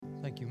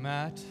Thank you,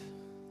 Matt.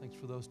 Thanks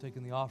for those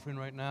taking the offering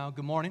right now.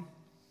 Good morning.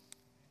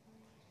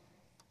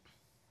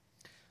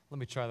 Let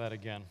me try that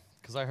again,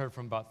 because I heard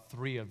from about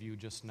 3 of you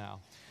just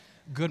now.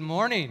 Good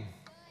morning.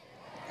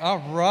 All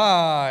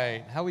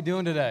right. How we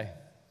doing today?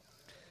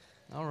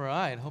 All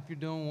right. Hope you're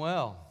doing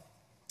well.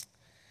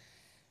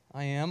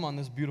 I am on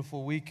this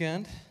beautiful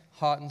weekend,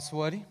 hot and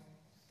sweaty.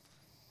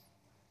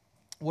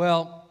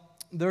 Well,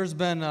 there's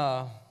been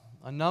a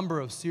number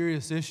of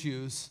serious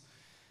issues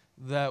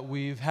that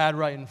we've had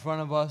right in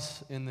front of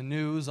us in the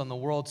news, on the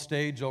world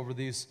stage over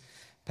these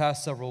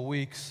past several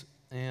weeks.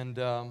 And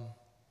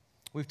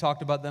we've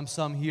talked about them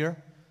some here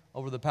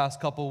over the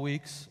past couple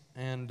weeks.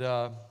 And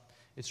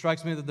it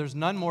strikes me that there's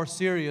none more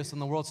serious on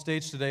the world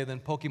stage today than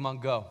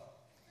Pokemon Go.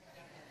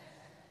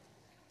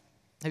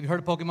 Have you heard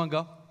of Pokemon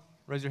Go?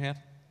 Raise your hand,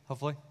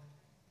 hopefully.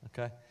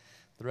 Okay.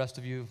 The rest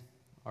of you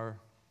are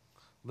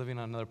living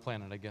on another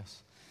planet, I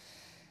guess.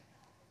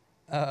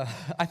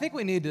 I think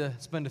we need to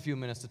spend a few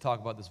minutes to talk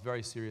about this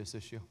very serious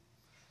issue,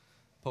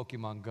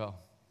 Pokemon Go.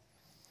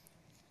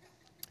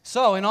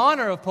 So, in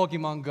honor of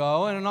Pokemon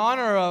Go, and in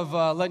honor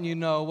of letting you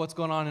know what's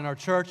going on in our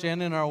church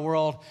and in our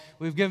world,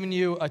 we've given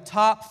you a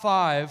top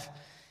 5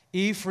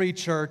 E-Free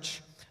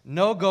Church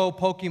no-go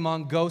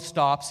Pokemon Go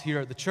stops here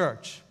at the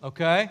church,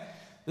 okay?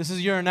 This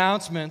is your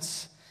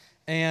announcements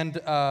and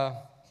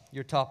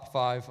your top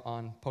 5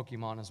 on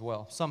Pokemon as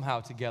well, somehow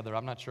together.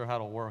 I'm not sure how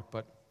it'll work,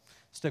 but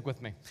stick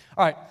with me.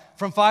 All right,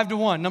 from 5 to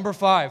 1, number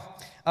 5.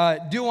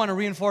 Do want to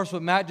reinforce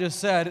what Matt just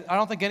said. I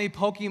don't think any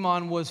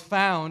Pokemon was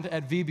found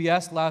at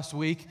VBS last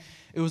week.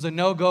 It was a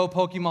no-go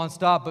Pokemon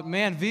stop, but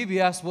man,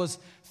 VBS was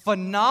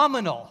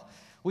phenomenal.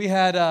 We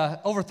had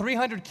over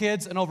 300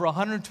 kids and over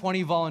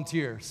 120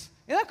 volunteers.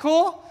 Isn't that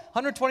cool?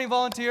 120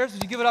 volunteers.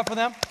 Would you give it up for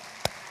them?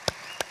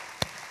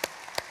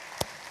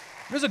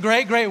 It was a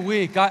great, great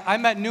week. I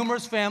met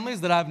numerous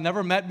families that I've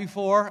never met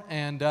before,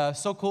 and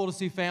so cool to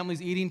see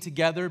families eating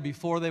together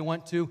before they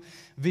went to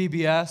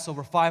VBS.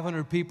 Over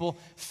 500 people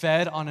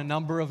fed on a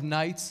number of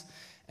nights,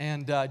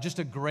 and just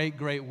a great,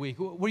 great week.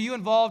 Were you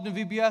involved in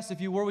VBS? If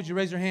you were, would you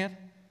raise your hand?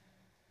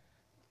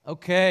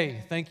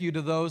 Okay, thank you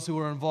to those who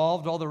were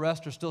involved. All the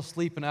rest are still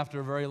sleeping after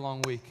a very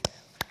long week.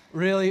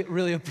 Really,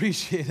 really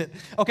appreciate it.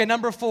 Okay,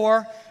 number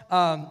 4,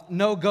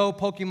 no-go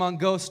Pokemon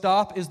Go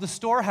stop is the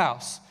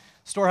Storehouse.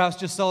 Storehouse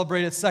just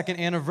celebrated its 2nd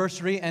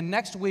anniversary, and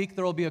next week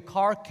there will be a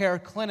car care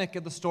clinic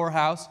at the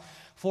Storehouse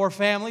for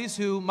families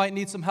who might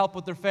need some help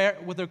with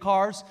their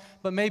cars,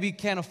 but maybe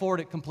can't afford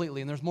it completely.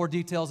 And there's more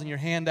details in your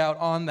handout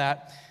on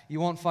that. You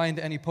won't find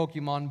any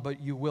Pokemon, but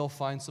you will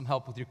find some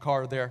help with your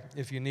car there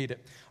if you need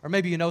it. Or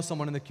maybe you know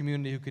someone in the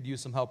community who could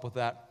use some help with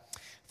that.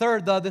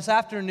 3rd, this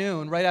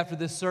afternoon, right after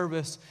this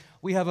service,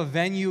 we have a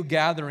venue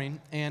gathering,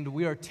 and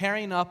we are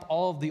tearing up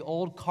all of the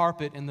old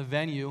carpet in the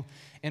venue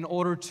in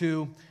order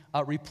to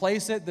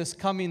replace it this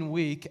coming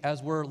week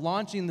as we're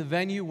launching the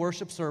venue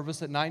worship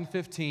service at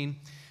 9:15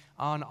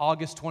 on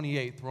August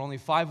 28th. We're only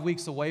 5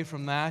 weeks away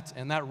from that,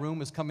 and that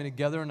room is coming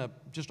together in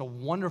just a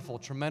wonderful,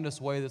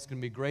 tremendous way that's going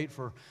to be great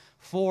for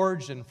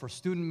Forge and for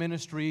student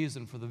ministries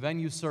and for the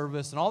venue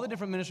service and all the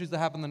different ministries that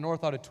happen in the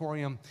North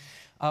Auditorium.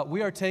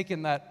 We are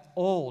taking that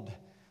old,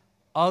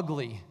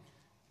 ugly,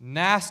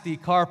 nasty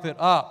carpet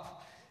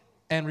up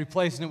and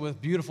replacing it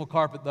with beautiful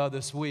carpet,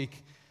 this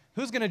week.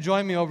 Who's going to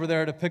join me over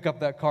there to pick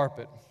up that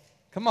carpet?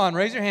 Come on,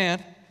 raise your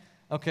hand.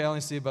 Okay, I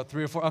only see about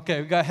 3 or 4.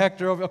 Okay, we got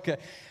Hector over. Okay.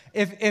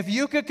 If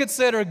you could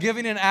consider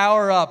giving an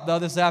hour up,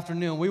 this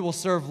afternoon, we will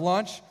serve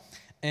lunch,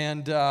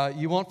 and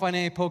you won't find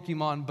any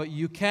Pokemon, but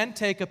you can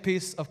take a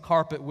piece of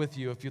carpet with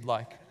you if you'd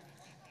like.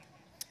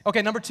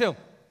 Okay, number 2.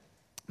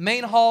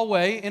 Main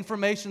hallway,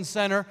 information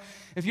center.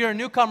 If you're a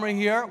newcomer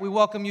here, we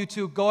welcome you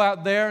to go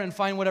out there and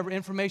find whatever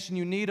information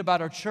you need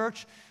about our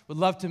church. We'd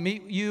love to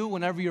meet you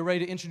whenever you're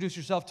ready to introduce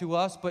yourself to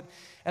us. But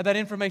at that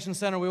information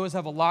center, we always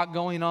have a lot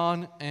going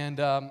on and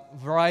a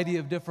variety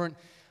of different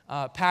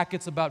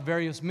packets about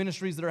various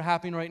ministries that are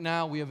happening right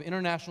now. We have an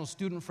International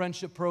Student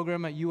Friendship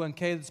Program at UNK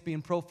that's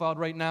being profiled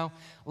right now.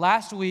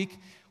 Last week,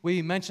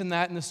 we mentioned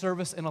that in the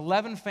service, and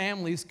 11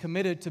 families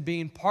committed to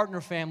being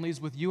partner families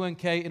with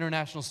UNK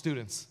international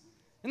students.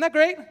 Isn't that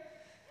great?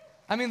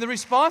 I mean, the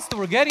response that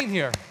we're getting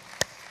here.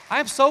 I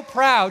am so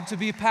proud to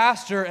be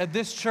pastor at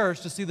this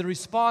church to see the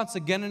response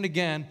again and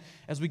again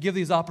as we give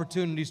these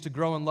opportunities to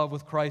grow in love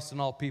with Christ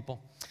and all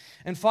people.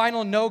 And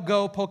final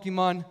no-go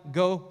Pokemon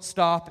Go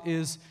stop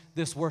is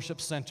this worship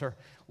center.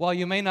 While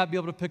you may not be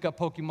able to pick up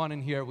Pokemon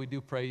in here, we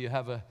do pray you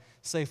have a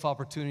safe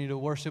opportunity to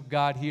worship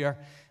God here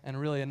and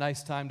really a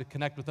nice time to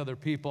connect with other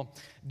people.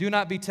 Do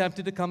not be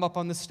tempted to come up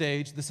on the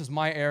stage. This is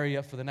my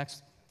area for the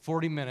next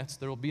 40 minutes.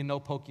 There will be no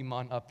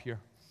Pokemon up here.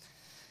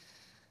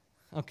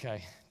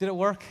 Okay, did it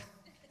work?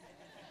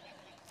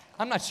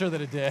 I'm not sure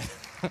that it did.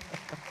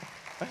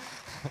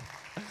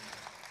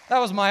 That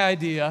was my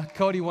idea.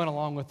 Cody went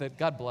along with it.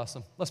 God bless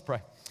him. Let's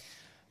pray.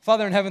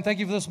 Father in heaven, thank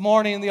you for this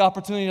morning and the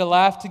opportunity to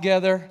laugh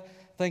together.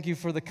 Thank you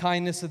for the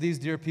kindness of these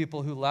dear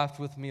people who laughed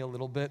with me a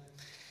little bit.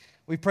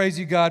 We praise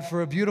you, God,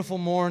 for a beautiful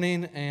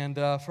morning and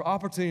for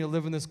opportunity to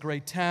live in this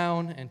great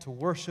town and to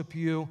worship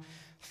you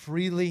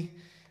freely.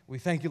 We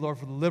thank you, Lord,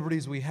 for the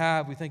liberties we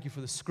have. We thank you for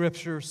the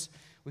scriptures.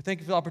 We thank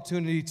you for the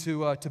opportunity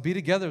to be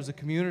together as a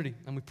community.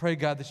 And we pray,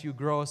 God, that you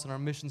grow us in our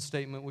mission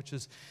statement, which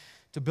is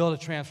to build a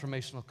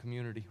transformational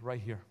community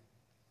right here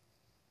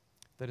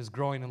that is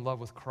growing in love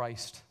with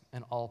Christ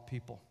and all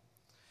people.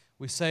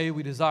 We say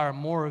we desire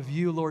more of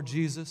you, Lord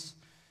Jesus.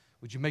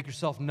 Would you make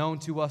yourself known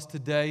to us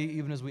today,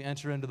 even as we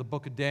enter into the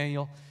book of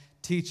Daniel?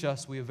 Teach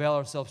us. We avail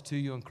ourselves to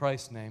you in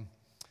Christ's name.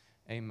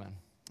 Amen.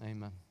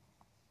 Amen.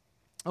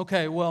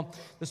 Okay, well,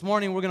 this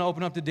morning we're going to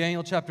open up to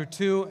Daniel chapter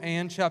 2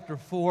 and chapter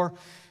 4.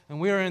 And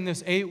we are in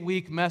this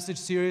 8-week message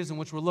series in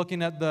which we're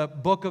looking at the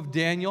book of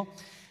Daniel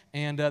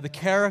and the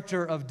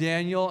character of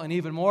Daniel. And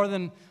even more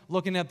than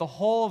looking at the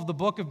whole of the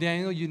book of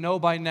Daniel, you know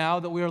by now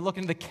that we are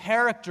looking at the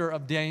character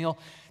of Daniel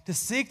to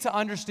seek to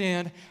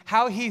understand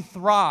how he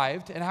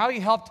thrived and how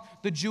he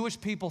helped the Jewish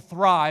people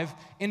thrive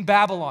in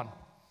Babylon.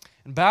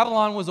 And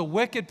Babylon was a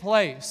wicked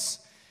place,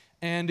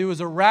 and it was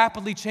a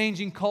rapidly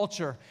changing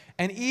culture.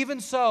 And even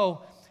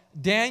so,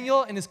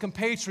 Daniel and his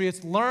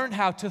compatriots learned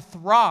how to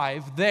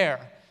thrive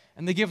there.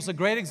 And they give us a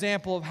great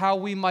example of how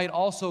we might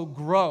also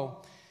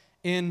grow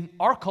in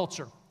our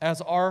culture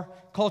as our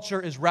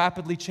culture is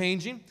rapidly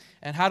changing.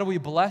 And how do we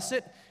bless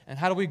it? And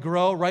how do we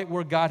grow right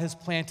where God has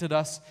planted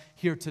us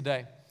here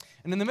today?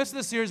 And in the midst of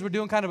the series, we're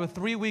doing kind of a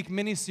 3-week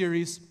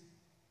mini-series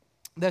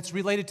that's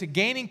related to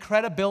gaining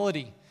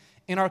credibility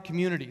in our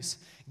communities,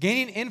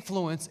 gaining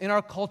influence in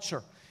our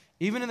culture.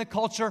 Even in the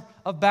culture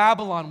of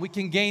Babylon, we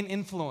can gain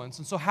influence.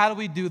 And so how do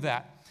we do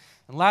that?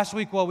 And last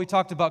week, we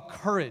talked about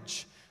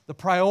courage, the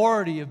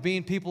priority of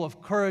being people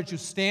of courage who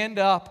stand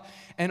up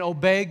and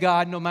obey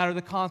God no matter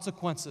the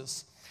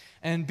consequences,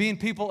 and being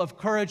people of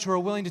courage who are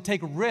willing to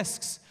take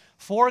risks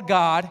for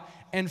God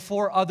and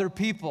for other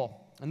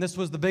people. And this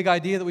was the big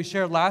idea that we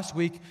shared last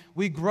week.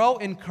 We grow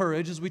in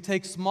courage as we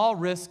take small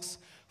risks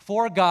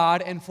for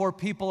God and for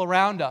people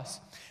around us.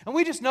 And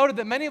we just noted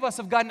that many of us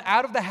have gotten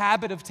out of the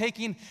habit of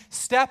taking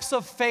steps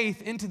of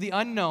faith into the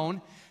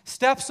unknown,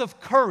 steps of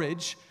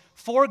courage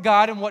for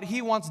God and what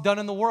He wants done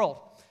in the world,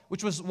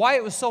 which was why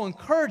it was so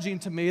encouraging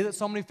to me that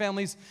so many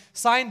families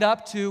signed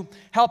up to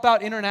help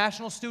out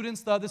international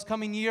students this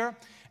coming year.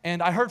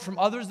 And I heard from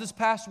others this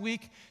past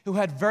week who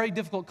had very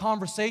difficult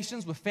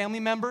conversations with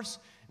family members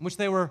in which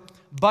they were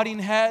butting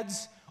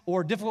heads,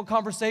 or difficult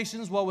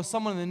conversations with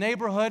someone in the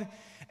neighborhood.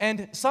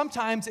 And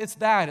sometimes it's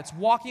that. It's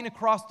walking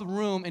across the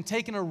room and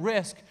taking a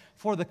risk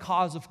for the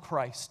cause of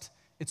Christ.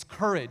 It's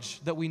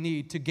courage that we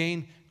need to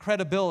gain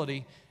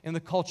credibility in the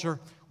culture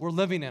we're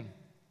living in.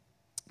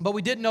 But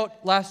we did note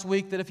last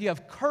week that if you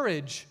have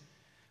courage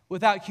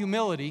without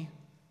humility,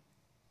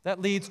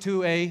 that leads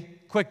to a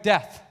quick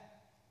death.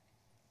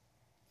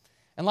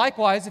 And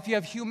likewise, if you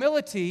have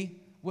humility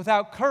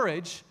without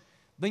courage,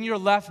 then you're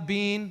left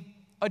being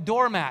a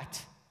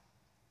doormat.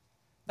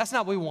 That's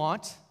not what we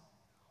want.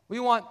 We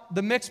want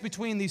the mix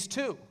between these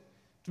two,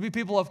 to be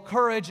people of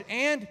courage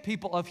and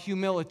people of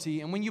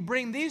humility. And when you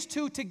bring these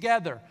two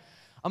together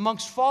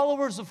amongst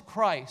followers of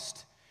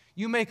Christ,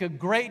 you make a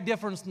great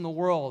difference in the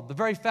world. The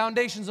very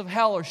foundations of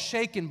hell are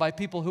shaken by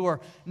people who are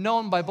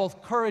known by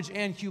both courage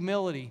and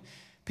humility.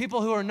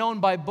 People who are known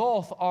by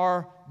both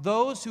are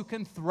those who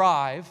can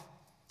thrive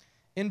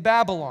in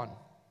Babylon.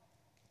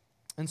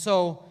 And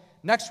so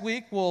next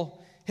week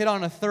we'll hit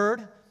on a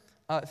third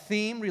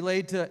theme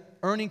related to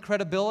earning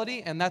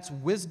credibility, and that's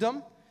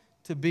wisdom,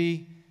 to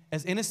be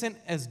as innocent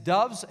as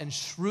doves and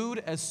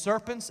shrewd as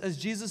serpents, as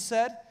Jesus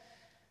said.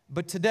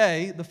 But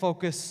today, the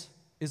focus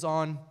is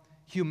on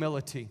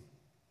humility.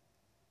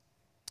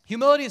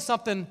 Humility is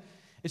something,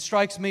 it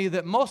strikes me,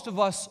 that most of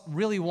us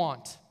really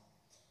want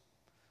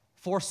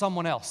for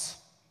someone else.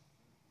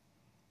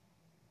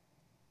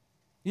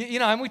 You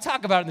know, and we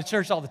talk about it in the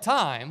church all the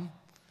time,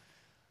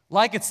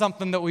 like it's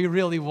something that we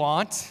really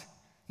want.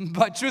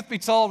 But truth be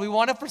told, we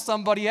want it for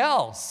somebody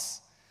else.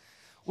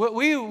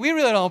 We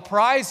really don't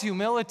prize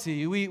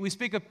humility. We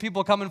speak of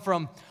people coming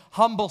from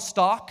humble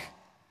stock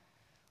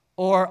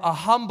or a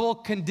humble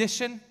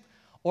condition,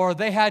 or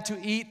they had to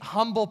eat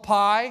humble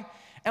pie,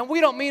 and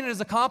we don't mean it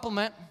as a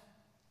compliment.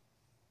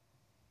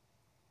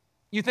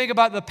 You think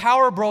about the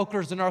power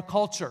brokers in our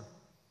culture,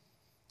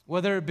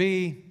 whether it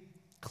be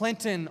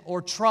Clinton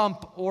or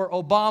Trump or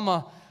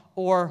Obama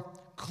or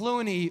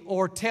Clooney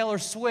or Taylor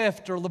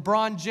Swift or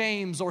LeBron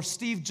James or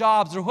Steve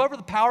Jobs or whoever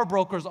the power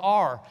brokers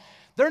are,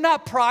 they're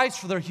not prized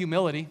for their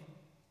humility.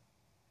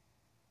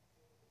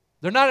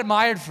 They're not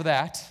admired for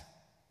that.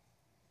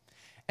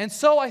 And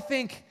so I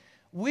think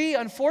we,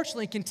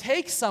 unfortunately, can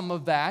take some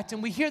of that,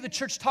 and we hear the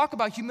church talk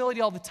about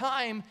humility all the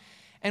time,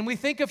 and we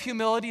think of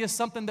humility as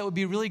something that would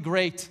be really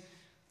great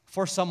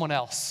for someone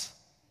else.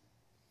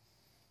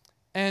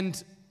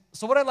 And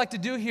so what I'd like to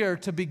do here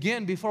to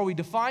begin, before we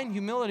define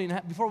humility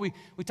and before we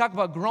talk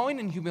about growing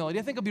in humility,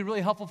 I think it'll be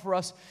really helpful for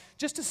us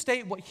just to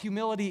state what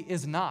humility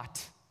is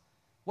not,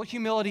 what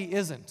humility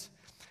isn't.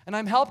 And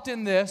I'm helped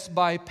in this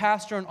by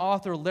pastor and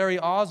author Larry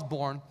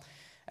Osborne,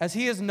 as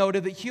he has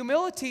noted that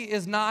humility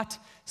is not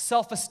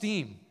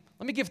self-esteem.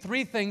 Let me give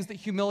 3 things that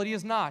humility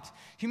is not.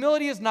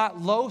 Humility is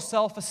not low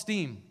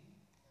self-esteem.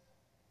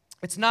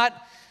 It's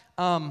not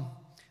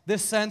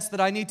this sense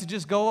that I need to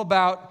just go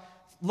about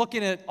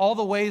looking at all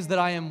the ways that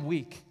I am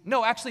weak.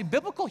 No, actually,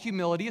 biblical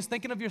humility is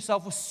thinking of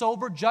yourself with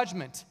sober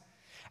judgment,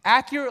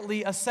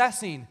 accurately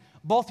assessing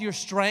both your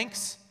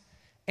strengths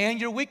and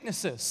your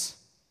weaknesses.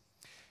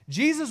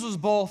 Jesus was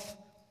both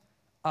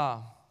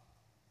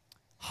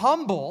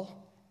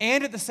humble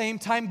and at the same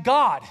time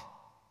God.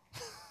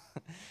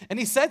 And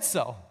he said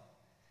so.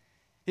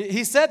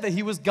 He said that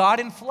he was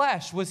God in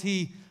flesh. Was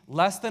he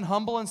less than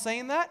humble in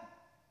saying that?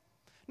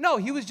 No,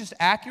 he was just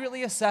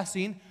accurately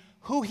assessing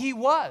who he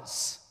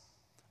was.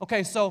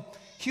 Okay, so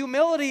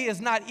humility is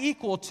not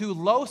equal to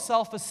low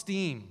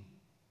self-esteem.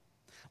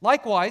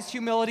 Likewise,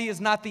 humility is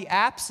not the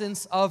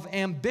absence of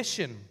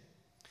ambition.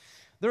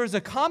 There is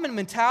a common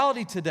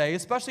mentality today,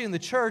 especially in the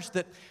church,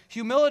 that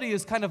humility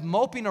is kind of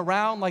moping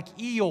around like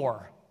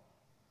Eeyore,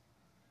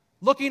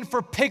 looking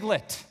for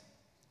Piglet.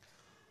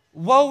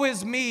 Woe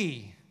is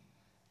me.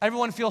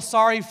 Everyone feels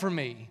sorry for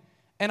me,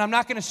 and I'm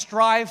not going to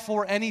strive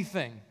for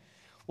anything.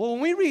 Well,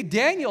 when we read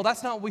Daniel,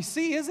 that's not what we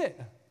see, is it?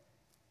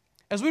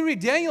 As we read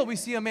Daniel, we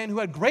see a man who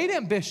had great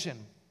ambition,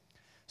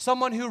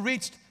 someone who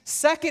reached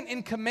second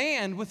in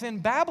command within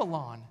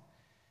Babylon.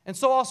 And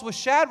so also with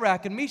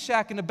Shadrach and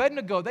Meshach and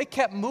Abednego, they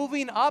kept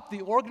moving up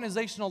the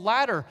organizational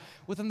ladder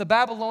within the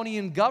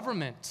Babylonian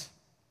government.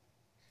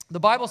 The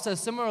Bible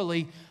says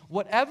similarly,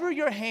 whatever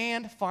your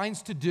hand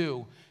finds to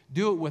do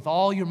it with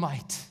all your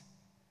might.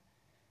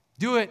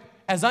 Do it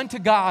as unto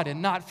God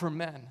and not for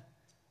men.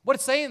 What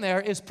it's saying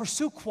there is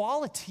pursue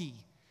quality,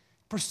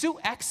 pursue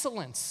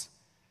excellence.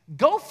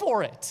 Go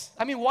for it.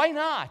 I mean, why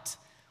not?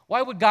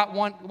 Why would God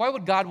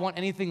want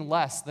anything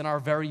less than our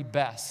very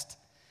best?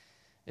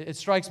 It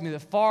strikes me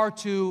that far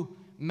too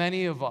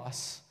many of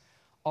us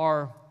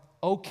are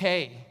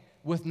okay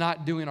with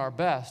not doing our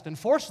best. And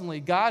fortunately,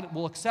 God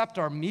will accept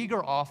our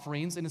meager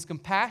offerings in His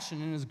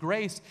compassion and His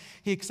grace.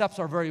 He accepts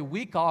our very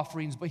weak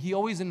offerings, but He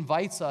always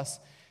invites us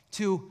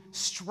to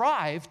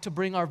strive to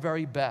bring our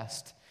very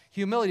best.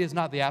 Humility is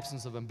not the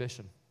absence of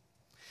ambition.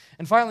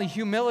 And finally,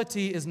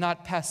 humility is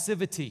not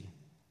passivity.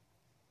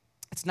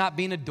 It's not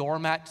being a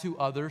doormat to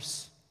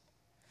others.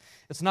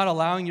 It's not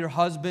allowing your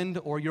husband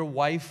or your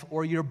wife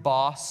or your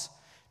boss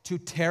to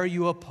tear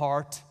you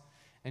apart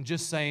and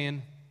just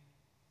saying,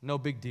 no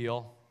big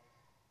deal.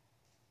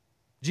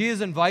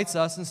 Jesus invites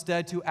us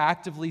instead to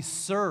actively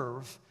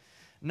serve,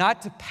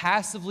 not to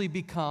passively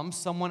become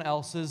someone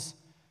else's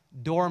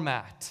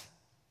doormat.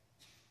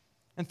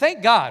 And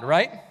thank God,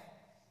 right?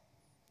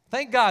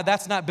 Thank God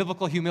that's not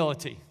biblical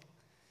humility,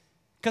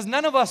 because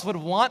none of us would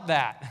want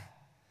that.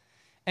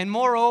 And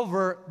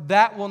moreover,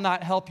 that will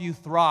not help you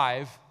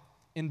thrive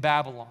in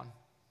Babylon.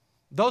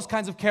 Those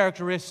kinds of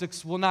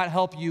characteristics will not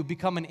help you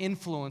become an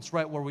influence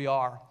right where we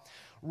are.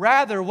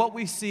 Rather, what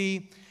we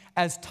see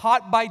as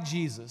taught by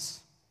Jesus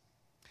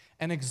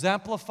and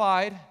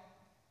exemplified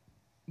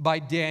by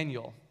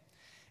Daniel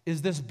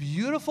is this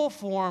beautiful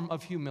form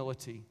of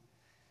humility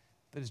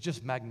that is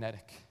just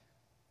magnetic.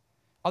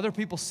 Other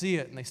people see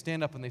it and they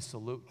stand up and they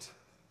salute.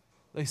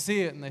 They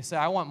see it and they say,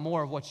 I want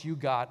more of what you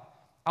got.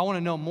 I want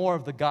to know more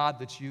of the God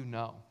that you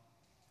know.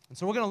 And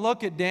so we're going to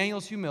look at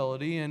Daniel's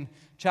humility in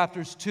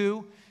chapters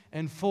 2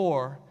 and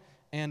 4,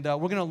 and we're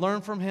going to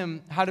learn from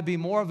him how to be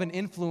more of an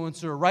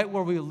influencer right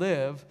where we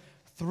live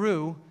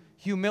through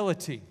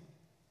humility.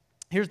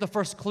 Here's the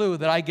first clue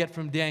that I get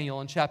from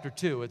Daniel in chapter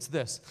 2. It's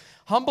this: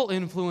 humble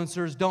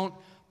influencers don't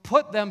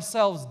put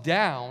themselves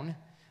down,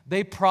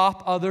 they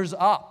prop others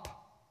up.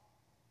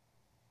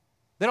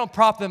 They don't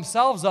prop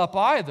themselves up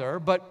either,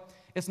 but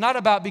it's not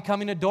about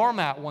becoming a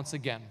doormat once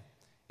again.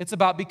 It's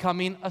about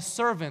becoming a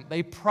servant.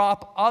 They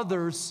prop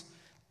others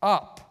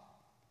up.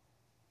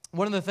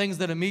 One of the things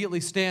that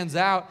immediately stands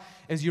out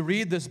as you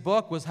read this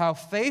book was how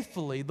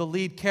faithfully the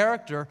lead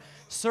character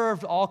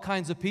served all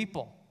kinds of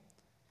people.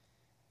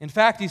 In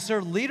fact, he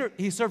served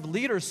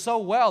leaders so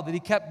well that he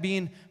kept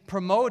being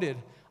promoted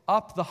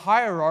up the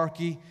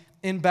hierarchy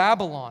in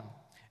Babylon.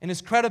 And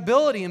his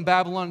credibility in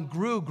Babylon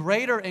grew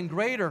greater and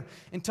greater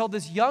until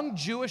this young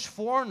Jewish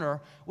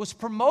foreigner was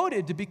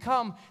promoted to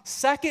become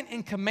second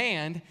in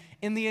command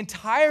in the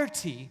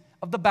entirety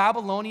of the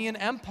Babylonian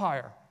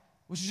Empire,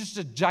 which is just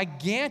a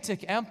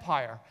gigantic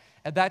empire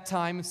at that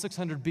time in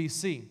 600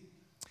 BC.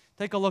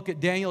 Take a look at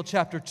Daniel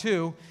chapter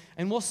 2,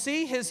 and we'll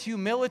see his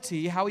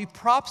humility, how he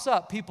props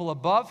up people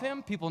above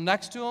him, people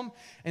next to him,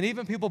 and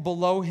even people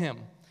below him.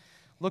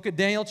 Look at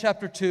Daniel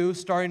chapter 2,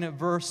 starting at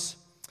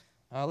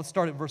let's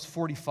start at verse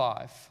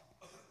 45.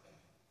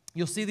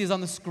 You'll see these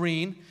on the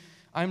screen.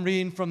 I'm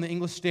reading from the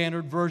English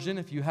Standard Version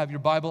if you have your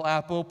Bible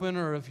app open,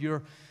 or if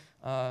you've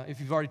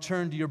already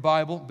turned to your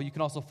Bible, but you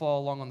can also follow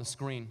along on the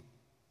screen.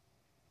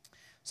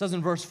 It says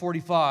in verse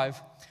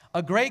 45,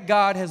 "A great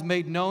God has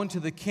made known to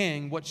the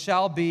king what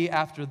shall be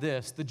after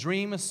this. The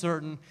dream is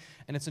certain,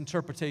 and its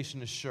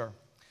interpretation is sure."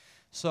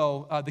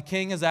 So the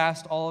king has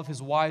asked all of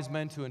his wise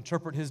men to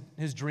interpret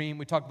his dream.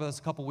 We talked about this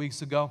a couple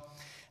weeks ago,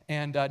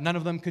 and none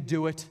of them could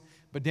do it.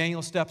 But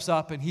Daniel steps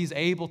up, and he's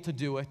able to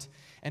do it.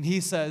 And he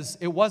says,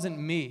 it wasn't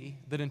me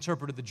that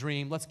interpreted the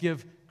dream. Let's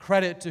give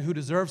credit to who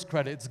deserves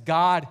credit. It's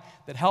God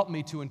that helped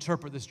me to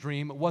interpret this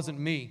dream. It wasn't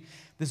me.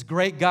 This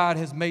great God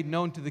has made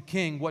known to the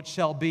king what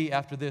shall be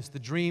after this. The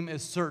dream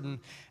is certain,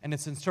 and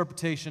its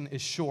interpretation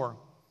is sure.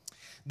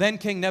 Then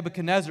King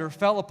Nebuchadnezzar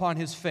fell upon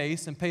his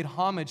face and paid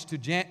homage to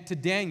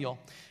Daniel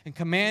and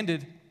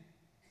commanded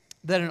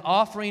that an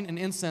offering and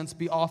incense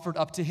be offered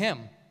up to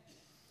him.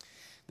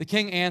 The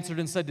king answered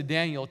and said to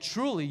Daniel,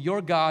 "Truly,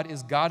 your God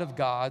is God of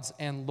gods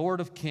and Lord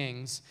of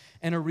kings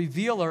and a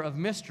revealer of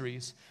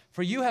mysteries,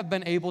 for you have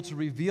been able to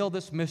reveal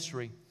this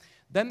mystery."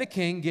 Then the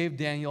king gave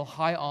Daniel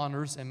high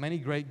honors and many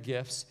great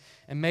gifts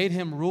and made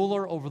him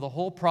ruler over the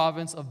whole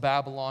province of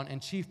Babylon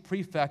and chief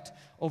prefect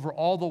over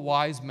all the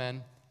wise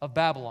men of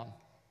Babylon.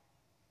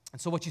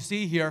 And so what you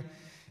see here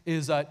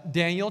is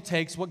Daniel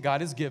takes what God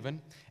has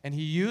given and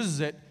he uses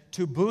it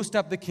to boost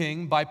up the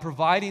king by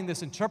providing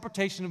this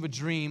interpretation of a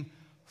dream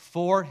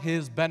for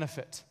his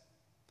benefit.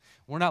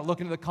 We're not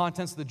looking at the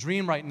contents of the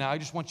dream right now. I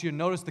just want you to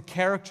notice the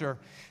character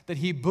that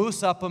he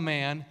boosts up a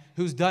man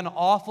who's done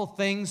awful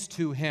things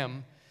to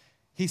him.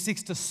 He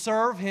seeks to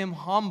serve him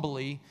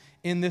humbly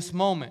in this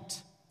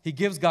moment. He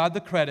gives God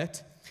the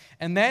credit.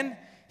 And then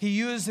he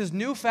uses his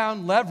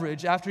newfound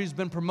leverage after he's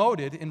been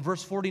promoted in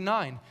verse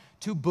 49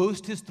 to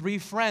boost his three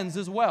friends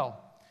as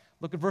well.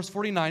 Look at verse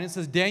 49. It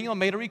says, Daniel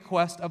made a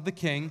request of the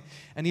king,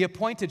 and he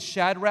appointed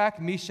Shadrach,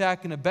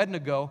 Meshach, and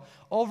Abednego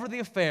over the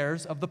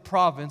affairs of the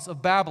province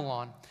of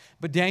Babylon.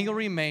 But Daniel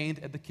remained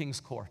at the king's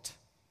court.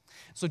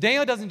 So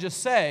Daniel doesn't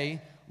just say,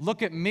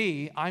 "Look at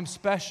me, I'm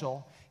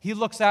special." He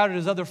looks out at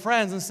his other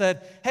friends and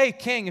said, "Hey,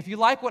 king, if you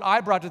like what I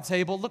brought to the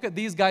table, look at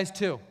these guys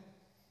too.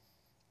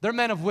 They're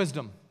men of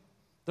wisdom.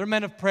 They're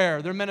men of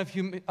prayer. They're men of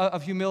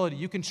humility.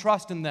 You can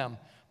trust in them.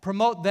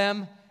 Promote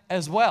them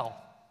as well."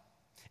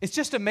 It's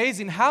just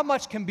amazing how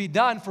much can be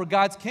done for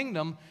God's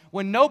kingdom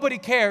when nobody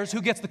cares who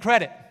gets the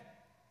credit.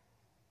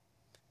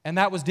 And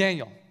that was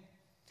Daniel.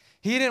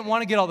 He didn't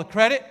want to get all the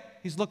credit.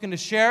 He's looking to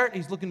share it.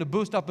 He's looking to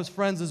boost up his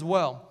friends as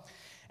well.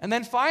 And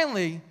then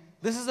finally,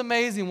 this is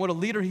amazing what a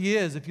leader he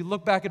is. If you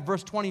look back at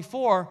verse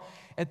 24,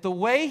 at the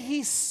way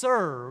he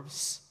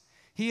serves,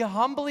 he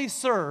humbly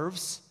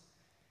serves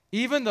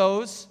even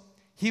those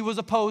he was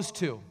opposed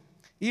to,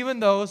 even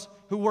those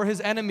who were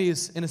his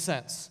enemies in a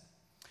sense.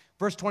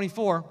 Verse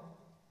 24,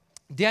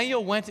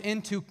 Daniel went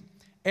into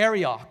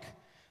Arioch,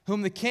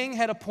 whom the king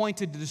had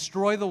appointed to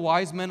destroy the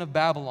wise men of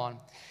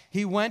Babylon.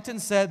 He went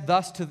and said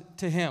thus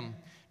to him,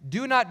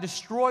 "Do not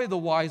destroy the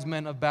wise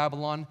men of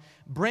Babylon.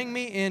 Bring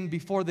me in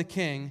before the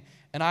king,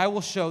 and I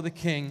will show the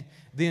king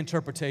the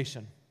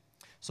interpretation."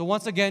 So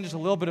once again, just a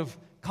little bit of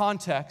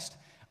context.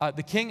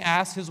 The king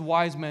asks his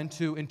wise men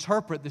to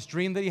interpret this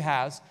dream that he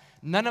has.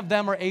 None of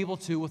them are able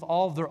to with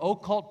all of their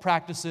occult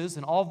practices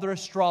and all of their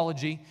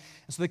astrology.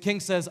 And so the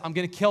king says, "I'm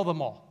going to kill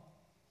them all."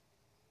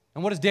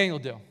 And what does Daniel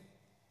do?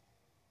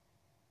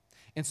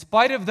 In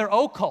spite of their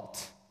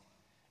occult,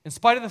 in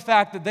spite of the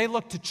fact that they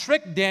look to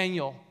trick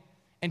Daniel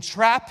and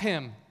trap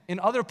him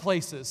in other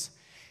places,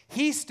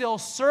 he still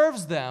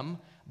serves them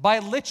by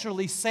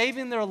literally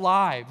saving their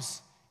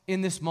lives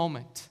in this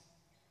moment.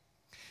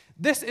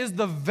 This is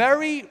the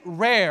very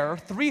rare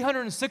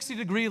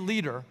 360-degree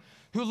leader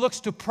who looks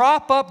to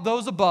prop up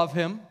those above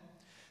him,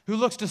 who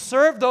looks to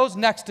serve those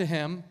next to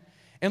him,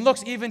 and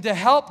looks even to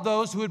help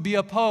those who would be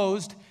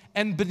opposed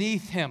and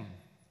beneath him.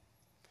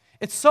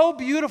 It's so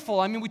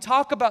beautiful. I mean, we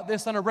talk about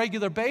this on a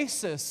regular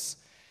basis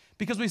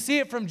because we see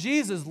it from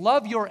Jesus.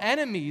 Love your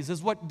enemies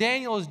is what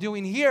Daniel is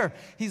doing here.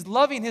 He's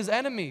loving his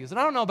enemies. And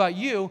I don't know about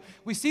you,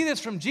 we see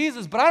this from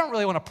Jesus, but I don't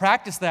really want to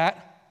practice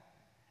that.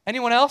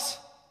 Anyone else?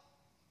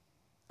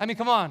 I mean,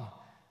 come on.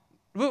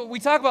 We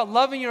talk about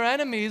loving your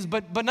enemies,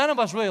 but none of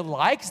us really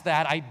likes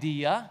that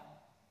idea.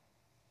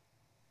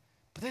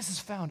 But this is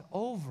found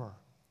over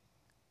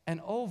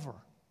and over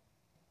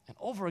and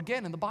over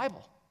again in the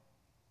Bible.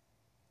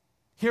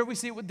 Here we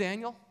see it with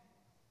Daniel.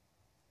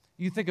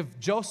 You think of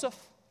Joseph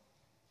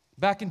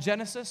back in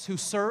Genesis, who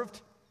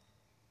served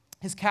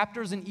his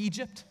captors in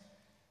Egypt.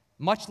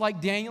 Much like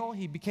Daniel,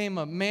 he became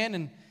a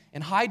man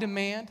in high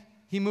demand.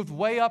 He moved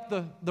way up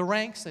the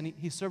ranks, and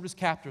he served his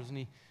captors,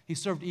 and he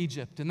served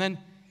Egypt. And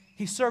then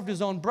he served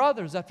his own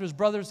brothers. After his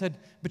brothers had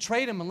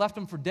betrayed him and left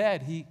him for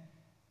dead,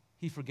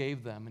 he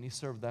forgave them, and he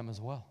served them as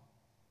well.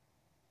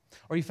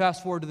 Or you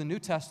fast forward to the New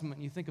Testament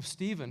and you think of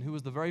Stephen, who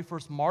was the very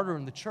first martyr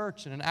in the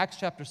church. And in Acts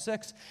chapter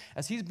 6,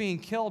 as he's being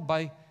killed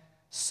by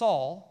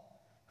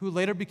Saul, who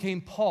later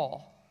became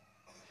Paul,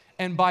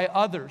 and by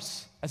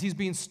others, as he's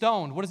being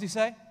stoned, what does he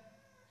say?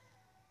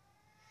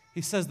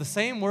 He says the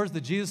same words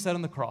that Jesus said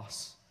on the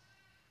cross.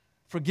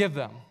 "Forgive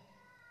them,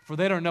 for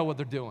they don't know what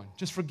they're doing."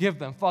 Just forgive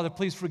them. Father,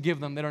 please forgive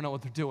them. They don't know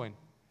what they're doing.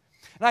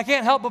 And I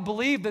can't help but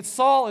believe that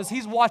Saul, as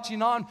he's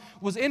watching on,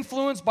 was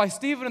influenced by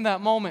Stephen in that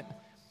moment.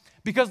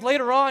 Because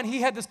later on,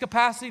 he had this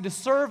capacity to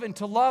serve and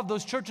to love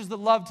those churches that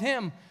loved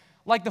him,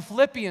 like the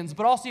Philippians,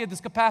 but also he had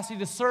this capacity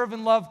to serve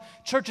and love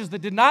churches that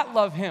did not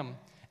love him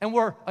and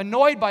were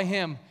annoyed by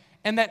him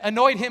and that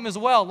annoyed him as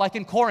well, like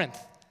in Corinth.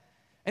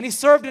 And he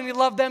served and he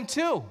loved them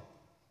too.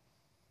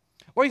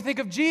 Or you think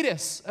of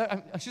Judas.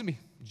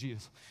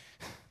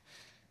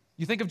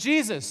 You think of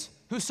Jesus,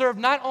 who served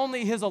not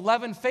only his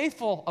 11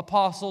 faithful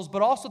apostles,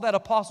 but also that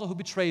apostle who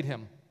betrayed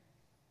him,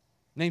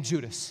 named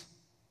Judas.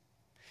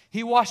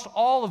 He washed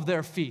all of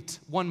their feet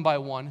one by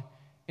one,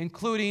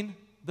 including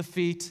the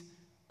feet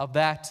of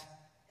that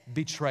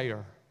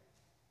betrayer.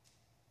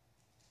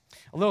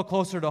 A little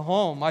closer to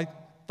home, I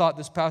thought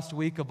this past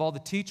week of all the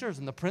teachers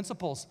and the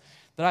principals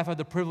that I've had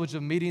the privilege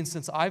of meeting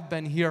since I've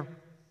been here,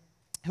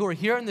 who are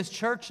here in this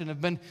church and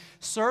have been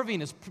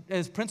serving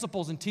as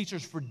principals and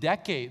teachers for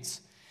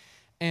decades.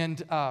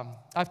 And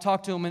I've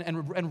talked to them,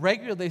 and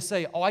regularly they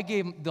say, I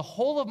gave the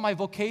whole of my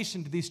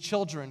vocation to these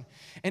children.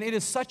 And it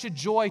is such a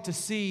joy to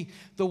see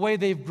the way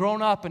they've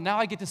grown up. And now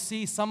I get to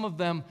see some of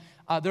them,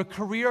 they're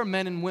career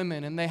men and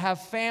women, and they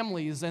have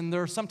families, and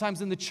they're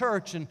sometimes in the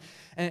church,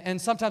 and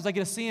sometimes I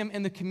get to see them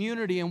in the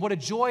community, and what a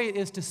joy it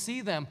is to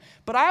see them.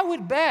 But I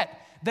would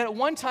bet that at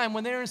one time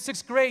when they were in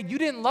 6th grade, you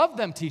didn't love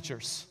them,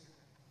 teachers.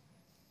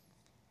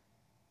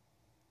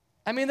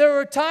 I mean, there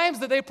were times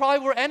that they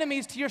probably were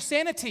enemies to your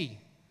sanity.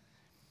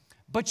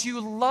 But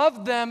you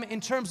loved them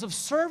in terms of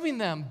serving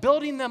them,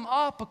 building them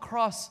up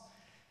across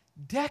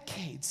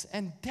decades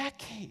and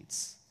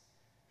decades.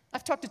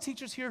 I've talked to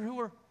teachers here who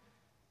were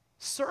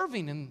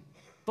serving in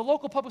the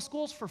local public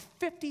schools for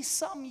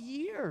 50-some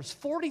years,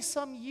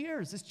 40-some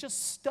years. It's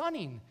just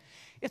stunning.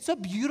 It's a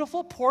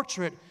beautiful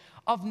portrait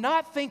of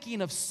not thinking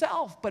of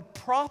self, but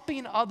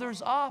propping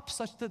others up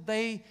such that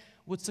they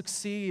would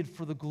succeed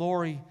for the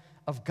glory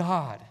of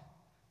God.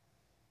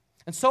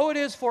 And so it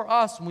is for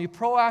us when we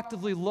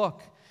proactively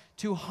look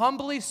to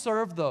humbly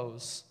serve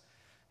those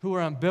who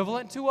are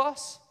ambivalent to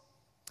us,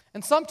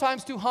 and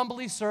sometimes to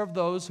humbly serve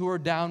those who are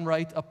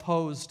downright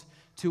opposed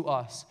to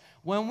us.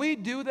 When we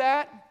do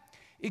that,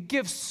 it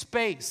gives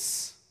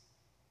space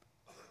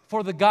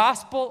for the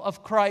gospel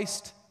of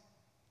Christ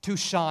to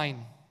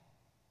shine.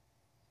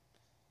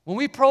 When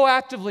we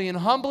proactively and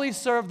humbly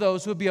serve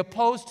those who would be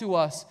opposed to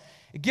us,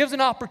 it gives an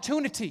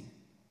opportunity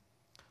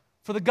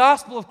for the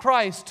gospel of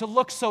Christ to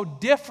look so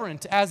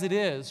different as it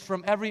is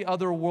from every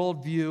other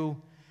worldview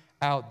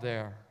out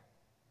there.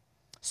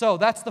 So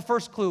that's the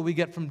first clue we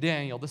get from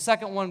Daniel. The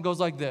second one goes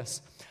like this.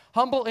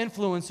 Humble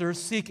influencers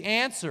seek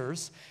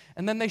answers,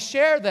 and then they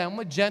share them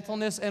with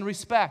gentleness and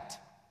respect.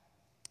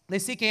 They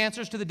seek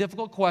answers to the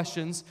difficult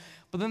questions,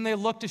 but then they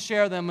look to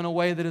share them in a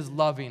way that is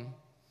loving.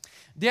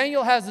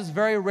 Daniel has this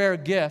very rare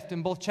gift.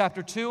 In both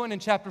chapter 2 and in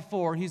chapter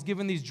 4, he's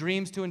given these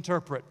dreams to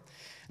interpret.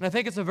 And I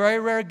think it's a very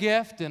rare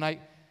gift, and I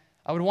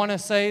would want to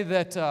say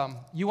that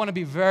you want to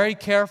be very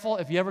careful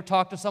if you ever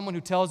talk to someone who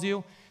tells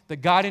you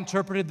that God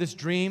interpreted this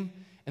dream,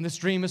 and this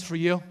dream is for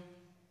you.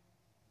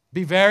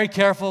 Be very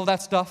careful of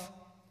that stuff.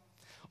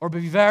 Or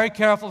be very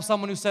careful of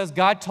someone who says,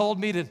 God told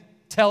me to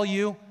tell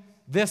you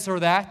this or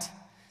that.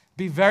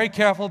 Be very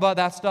careful about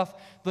that stuff.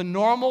 The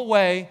normal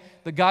way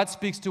that God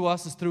speaks to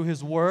us is through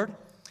His Word.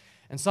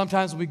 And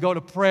sometimes when we go to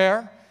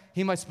prayer,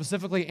 He might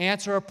specifically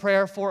answer a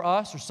prayer for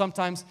us, or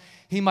sometimes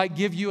He might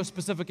give you a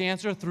specific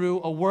answer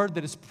through a word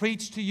that is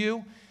preached to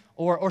you,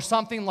 or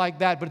something like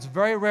that. But it's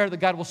very rare that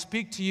God will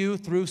speak to you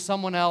through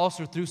someone else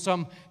or through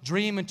some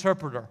dream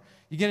interpreter.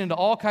 You get into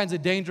all kinds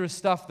of dangerous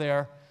stuff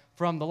there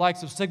from the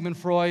likes of Sigmund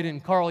Freud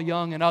and Carl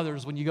Jung and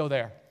others when you go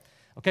there.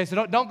 Okay,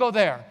 so don't go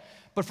there.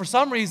 But for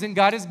some reason,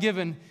 God has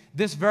given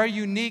this very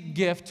unique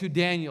gift to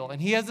Daniel,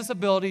 and he has this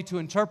ability to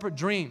interpret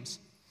dreams.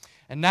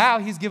 And now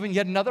he's given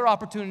yet another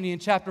opportunity in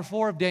chapter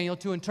 4 of Daniel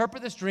to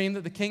interpret this dream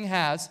that the king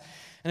has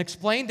and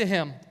explain to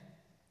him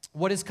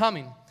what is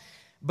coming.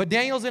 But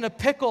Daniel's in a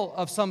pickle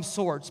of some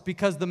sorts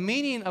because the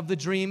meaning of the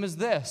dream is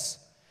this.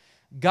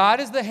 God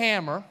is the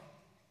hammer,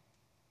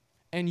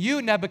 and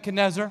you,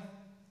 Nebuchadnezzar,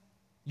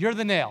 you're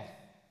the nail.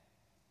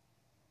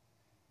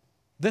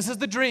 This is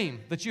the dream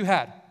that you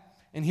had,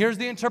 and here's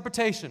the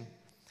interpretation.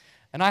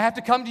 And I have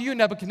to come to you,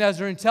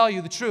 Nebuchadnezzar, and tell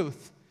you the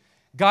truth.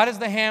 God is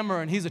the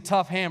hammer, and He's a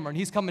tough hammer, and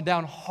He's coming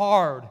down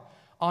hard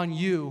on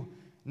you,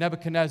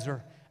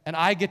 Nebuchadnezzar, and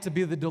I get to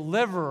be the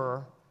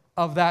deliverer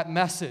of that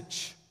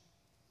message.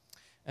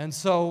 And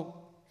so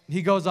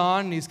he goes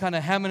on, and he's kind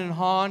of hemming and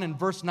hawing. In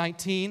verse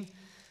 19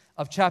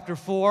 of chapter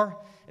 4,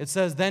 it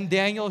says, Then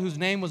Daniel, whose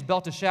name was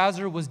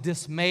Belteshazzar, was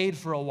dismayed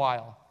for a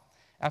while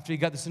after he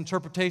got this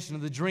interpretation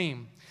of the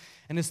dream.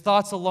 And his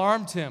thoughts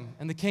alarmed him.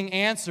 And the king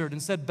answered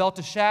and said,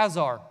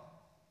 Belteshazzar,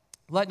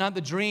 let not the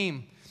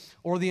dream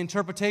or the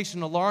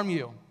interpretation alarm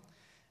you.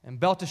 And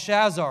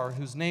Belteshazzar,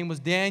 whose name was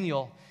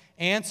Daniel,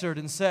 answered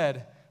and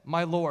said,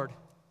 My Lord,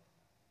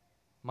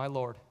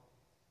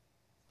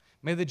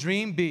 may the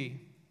dream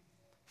be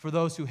for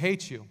those who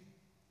hate you,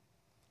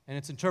 and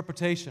its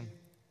interpretation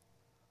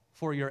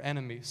for your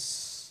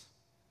enemies.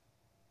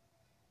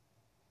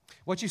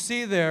 What you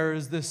see there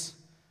is this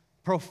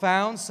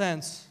profound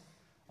sense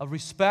of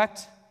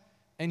respect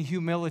and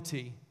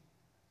humility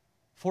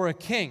for a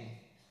king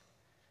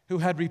who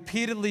had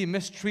repeatedly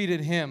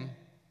mistreated him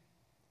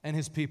and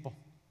his people.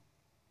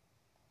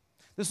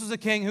 This was a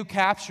king who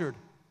captured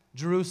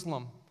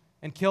Jerusalem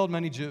and killed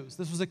many Jews.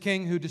 This was a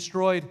king who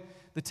destroyed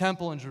the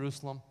temple in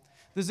Jerusalem.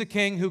 This is a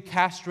king who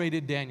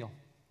castrated Daniel.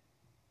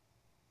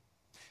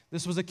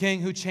 This was a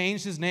king who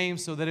changed his name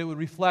so that it would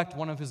reflect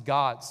one of his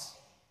gods.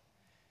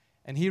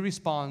 And he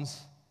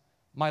responds,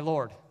 "My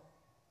Lord,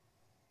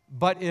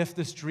 but if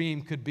this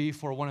dream could be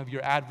for one of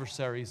your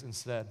adversaries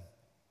instead."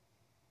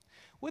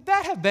 Would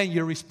that have been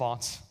your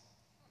response?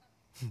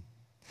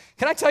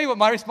 Can I tell you what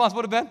my response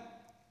would have been?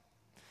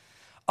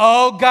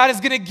 "Oh, God is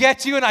going to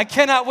get you, and I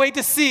cannot wait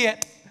to see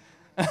it.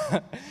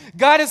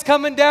 God is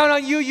coming down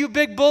on you, you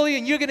big bully,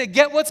 and you're going to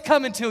get what's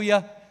coming to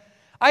you.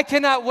 I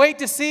cannot wait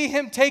to see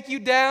him take you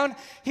down.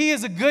 He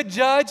is a good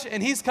judge,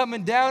 and he's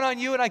coming down on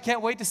you, and I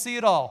can't wait to see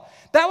it all."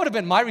 That would have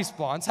been my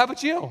response. How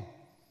about you?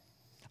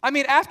 I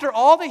mean, after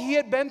all that he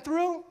had been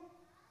through,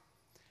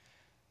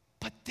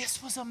 but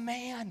this was a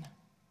man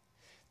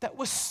that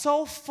was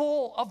so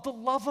full of the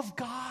love of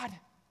God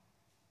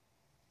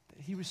that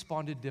he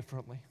responded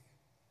differently.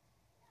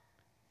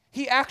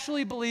 He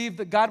actually believed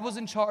that God was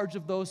in charge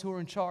of those who were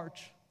in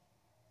charge.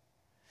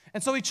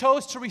 And so he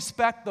chose to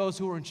respect those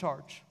who were in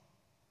charge.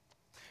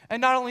 And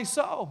not only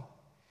so,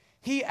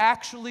 he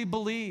actually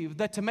believed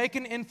that to make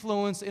an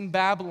influence in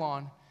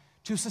Babylon,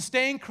 to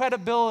sustain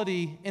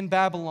credibility in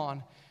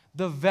Babylon,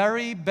 the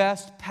very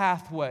best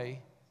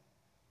pathway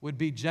would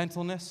be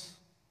gentleness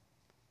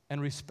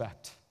and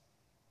respect.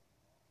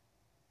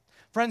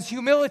 Friends,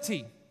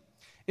 humility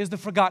is the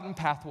forgotten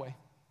pathway.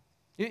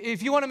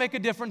 If you want to make a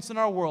difference in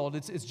our world,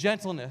 it's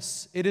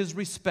gentleness, it is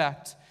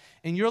respect.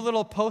 In your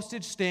little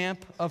postage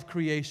stamp of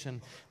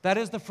creation, that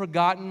is the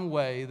forgotten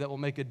way that will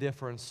make a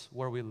difference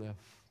where we live.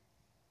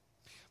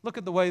 Look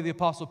at the way the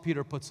Apostle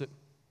Peter puts it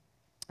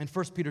in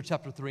 1 Peter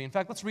chapter 3. In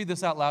fact, let's read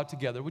this out loud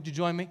together. Would you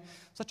join me?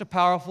 Such a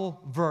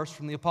powerful verse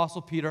from the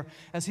Apostle Peter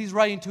as he's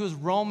writing to his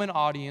Roman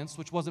audience,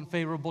 which wasn't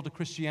favorable to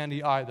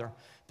Christianity either.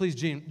 Please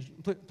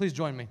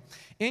join me.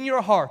 "In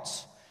your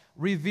hearts,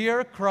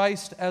 revere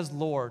Christ as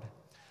Lord.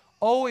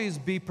 Always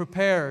be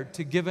prepared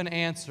to give an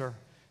answer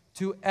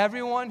to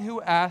everyone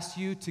who asks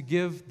you to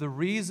give the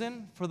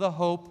reason for the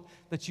hope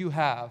that you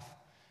have.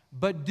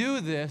 But do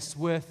this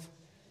with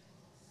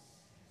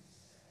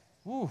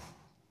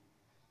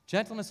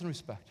gentleness and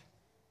respect."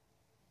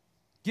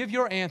 Give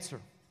your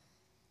answer.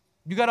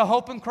 You got a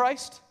hope in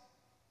Christ?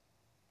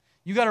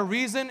 You got a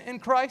reason in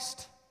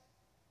Christ?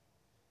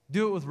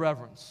 Do it with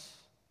reverence.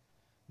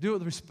 Do it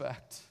with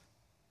respect.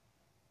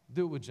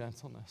 Do it with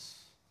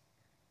gentleness.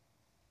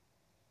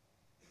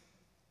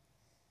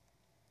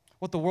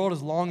 What the world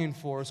is longing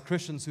for is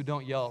Christians who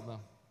don't yell at them.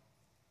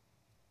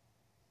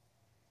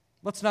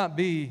 Let's not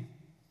be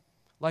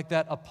like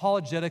that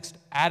apologetics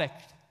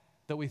addict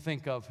that we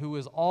think of who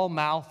is all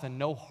mouth and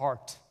no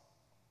heart.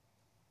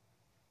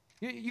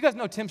 You guys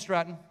know Tim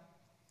Stratton?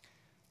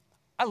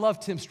 I love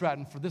Tim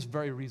Stratton for this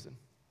very reason.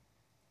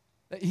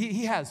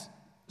 He has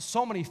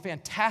so many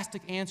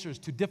fantastic answers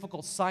to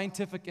difficult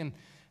scientific and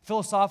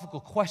philosophical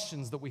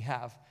questions that we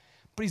have,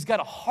 but he's got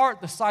a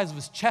heart the size of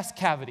his chest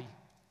cavity.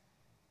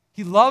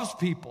 He loves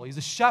people. He's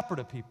a shepherd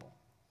of people.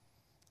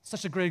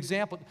 Such a great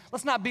example.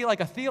 Let's not be like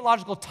a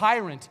theological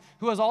tyrant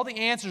who has all the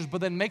answers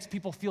but then makes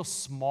people feel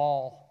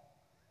small.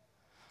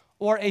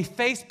 Or a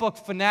Facebook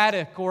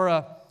fanatic or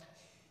a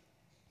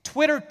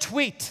Twitter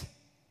tweet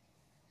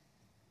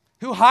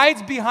who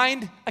hides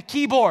behind a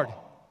keyboard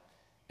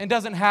and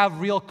doesn't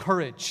have real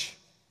courage.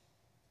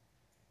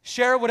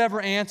 Share whatever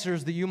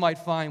answers that you might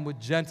find with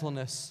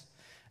gentleness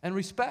and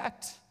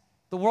respect.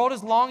 The world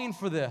is longing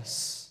for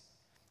this.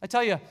 I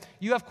tell you,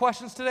 you have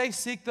questions today,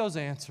 seek those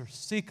answers.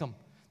 Seek them.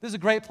 This is a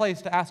great place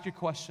to ask your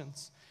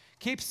questions.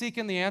 Keep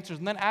seeking the answers,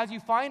 and then as you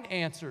find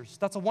answers,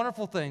 that's a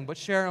wonderful thing, but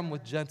share them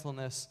with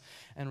gentleness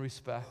and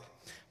respect.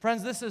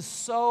 Friends, this is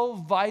so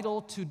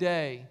vital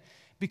today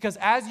because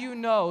as you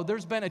know,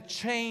 there's been a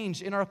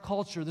change in our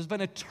culture. There's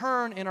been a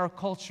turn in our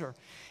culture.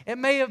 It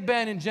may have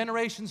been in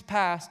generations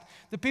past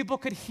that people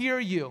could hear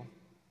you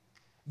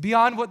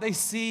beyond what they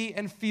see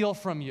and feel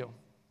from you.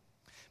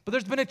 But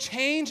there's been a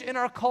change in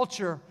our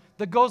culture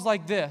that goes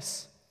like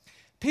this.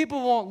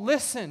 People won't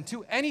listen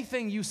to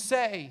anything you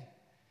say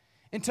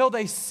until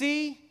they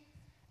see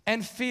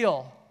and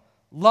feel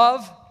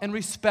love and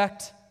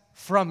respect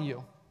from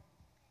you.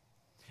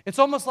 It's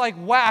almost like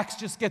wax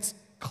just gets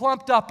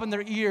clumped up in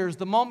their ears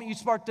the moment you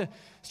start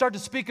to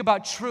speak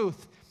about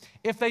truth.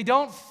 If they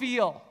don't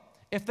feel,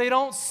 if they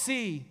don't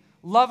see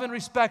love and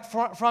respect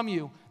from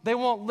you, they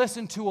won't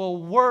listen to a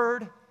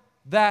word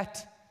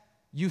that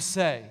you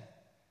say.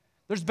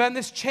 There's been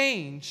this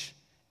change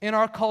in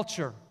our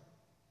culture.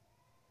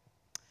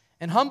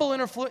 And humble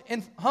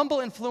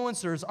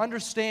influencers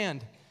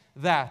understand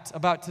that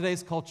about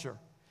today's culture.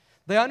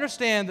 They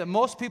understand that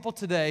most people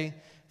today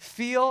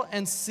feel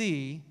and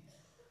see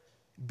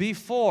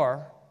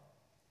before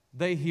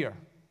they hear.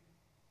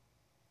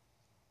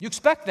 You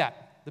expect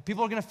that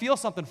people are going to feel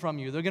something from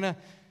you. They're going to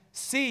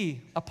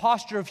see a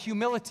posture of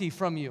humility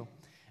from you.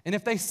 And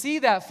if they see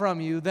that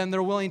from you, then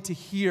they're willing to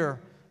hear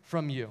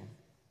from you.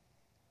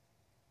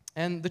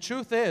 And the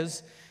truth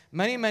is,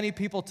 many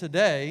people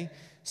today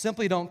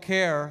simply don't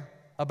care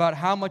about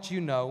how much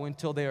you know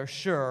until they are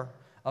sure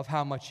of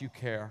how much you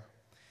care.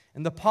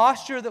 And the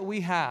posture that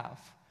we have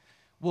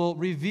will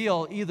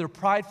reveal either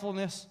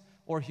pridefulness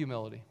or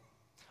humility.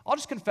 I'll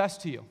just confess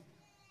to you.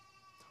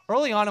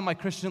 Early on in my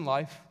Christian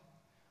life,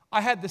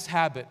 I had this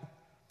habit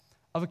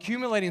of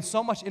accumulating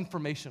so much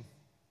information,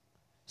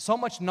 so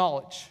much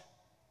knowledge,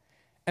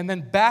 and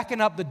then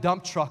backing up the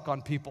dump truck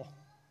on people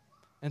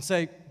and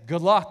say,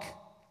 good luck.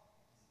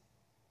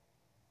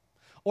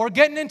 Or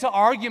getting into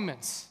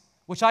arguments,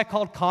 which I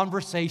called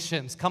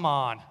conversations. Come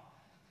on.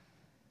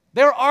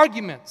 They're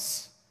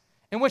arguments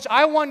in which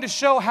I wanted to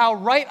show how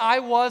right I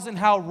was and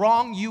how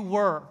wrong you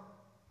were.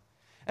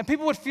 And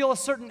people would feel a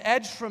certain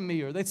edge from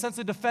me, or they'd sense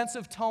a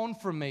defensive tone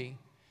from me.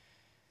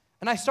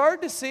 And I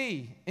started to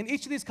see in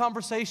each of these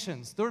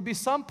conversations, there would be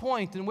some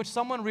point in which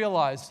someone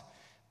realized,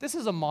 this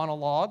is a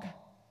monologue.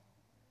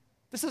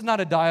 This is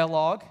not a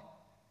dialogue.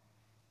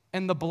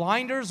 And the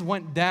blinders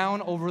went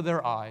down over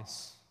their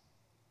eyes.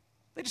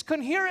 They just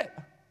couldn't hear it.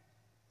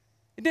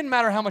 It didn't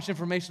matter how much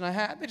information I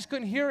had. They just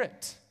couldn't hear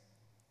it.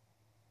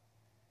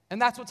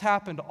 And that's what's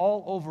happened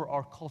all over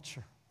our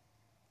culture.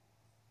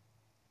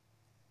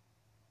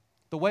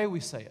 The way we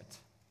say it.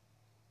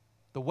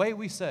 The way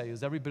we say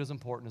is every bit as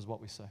important as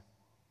what we say.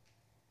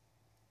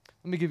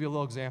 Let me give you a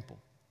little example,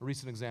 a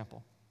recent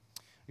example.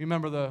 You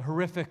remember the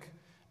horrific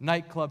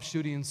nightclub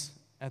shootings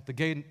at the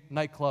gay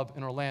nightclub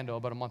in Orlando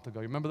about a month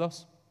ago. You remember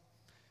those?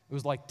 It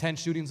was like 10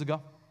 shootings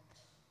ago.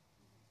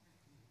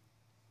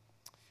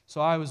 So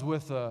I was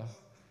with a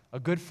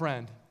good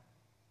friend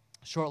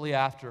shortly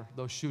after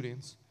those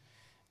shootings,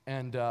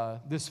 and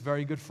this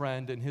very good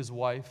friend and his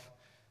wife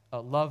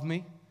love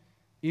me,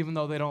 even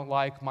though they don't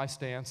like my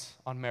stance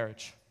on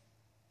marriage.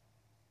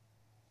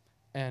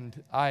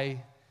 And I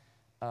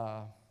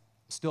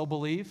still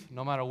believe,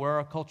 no matter where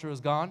our culture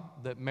has gone,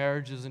 that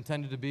marriage is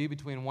intended to be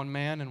between one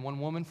man and one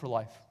woman for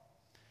life.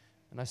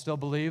 And I still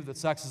believe that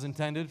sex is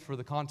intended for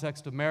the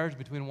context of marriage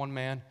between one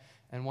man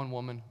and one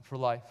woman for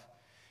life.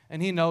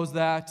 And he knows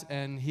that,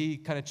 and he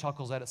kind of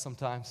chuckles at it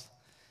sometimes.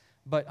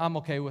 But I'm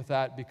okay with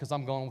that because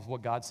I'm going with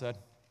what God said,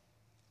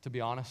 to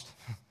be honest.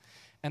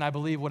 And I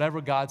believe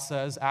whatever God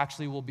says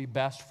actually will be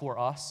best for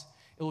us.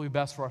 It will be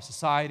best for our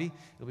society.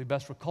 It will be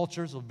best for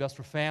cultures. It will be best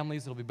for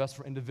families. It will be best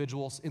for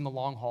individuals in the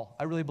long haul.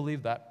 I really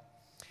believe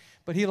that.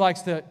 But he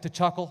likes to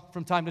chuckle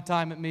from time to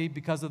time at me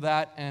because of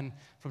that. And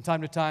from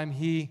time to time,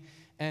 he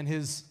and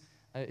his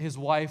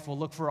wife will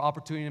look for an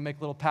opportunity to make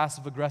little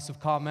passive-aggressive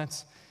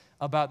comments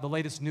about the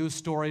latest news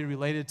story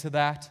related to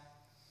that,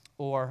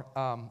 or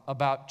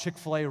about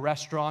Chick-fil-A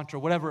restaurant, or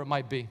whatever it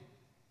might be.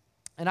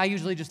 And I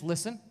usually just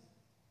listen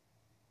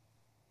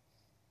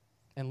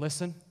and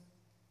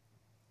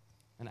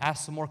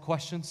ask some more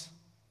questions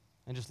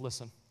and just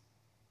listen.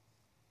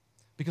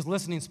 Because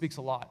listening speaks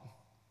a lot.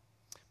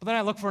 But then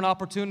I look for an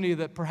opportunity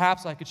that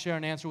perhaps I could share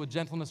an answer with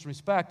gentleness and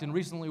respect. And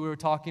recently we were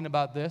talking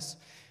about this,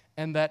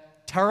 and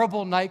that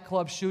terrible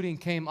nightclub shooting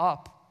came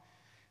up.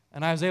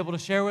 And I was able to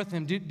share with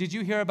him, did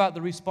you hear about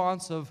the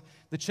response of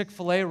the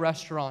Chick-fil-A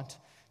restaurant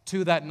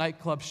to that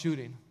nightclub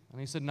shooting? And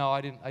he said, no,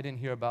 I didn't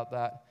hear about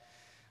that.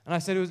 And I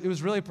said, it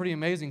was really pretty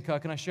amazing,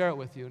 can I share it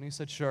with you? And he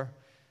said, sure.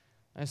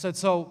 And I said,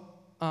 so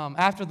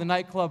after the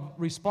nightclub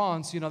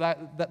response,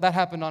 that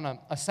happened on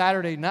a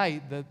Saturday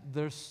night.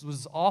 There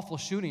was awful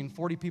shooting,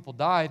 40 people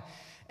died.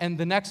 And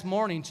the next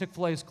morning,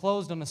 Chick-fil-A is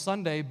closed on a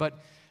Sunday, but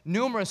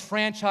numerous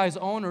franchise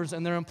owners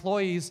and their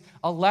employees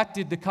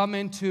elected to come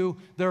into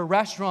their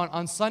restaurant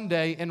on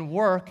Sunday and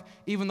work,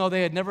 even though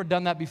they had never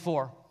done that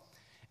before.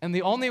 And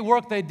the only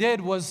work they did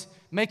was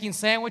making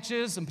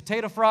sandwiches and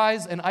potato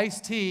fries and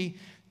iced tea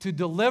to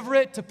deliver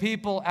it to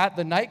people at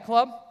the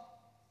nightclub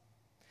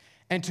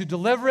and to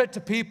deliver it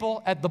to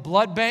people at the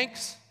blood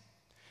banks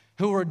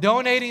who were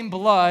donating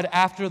blood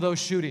after those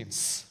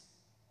shootings.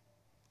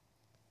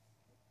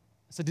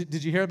 So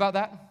did you hear about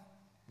that?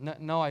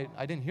 No, I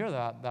didn't hear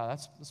that.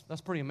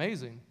 That's pretty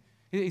amazing.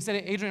 He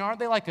said, Adrian, aren't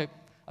they like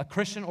a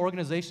Christian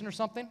organization or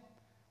something?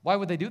 Why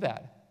would they do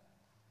that?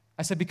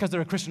 I said, because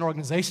they're a Christian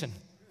organization.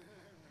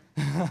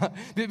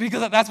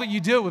 Because that's what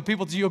you do with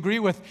people that you agree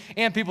with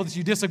and people that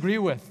you disagree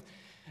with.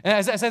 And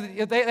as I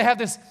said, they have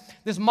this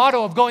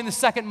motto of going the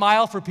second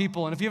mile for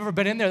people. And if you've ever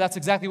been in there, that's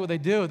exactly what they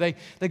do. They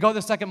go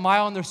the second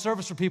mile in their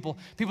service for people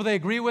they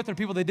agree with or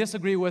people they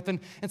disagree with. And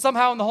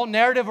somehow in the whole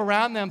narrative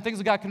around them,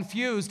 things got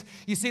confused.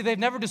 You see, they've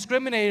never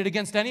discriminated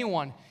against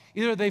anyone.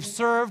 Either they've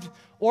served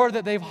or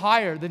that they've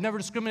hired. They've never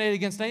discriminated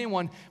against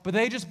anyone, but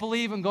they just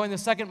believe in going the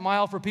second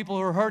mile for people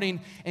who are hurting,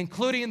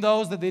 including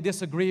those that they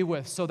disagree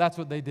with. So that's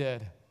what they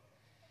did.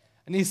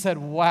 And he said,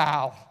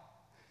 wow,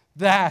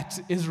 that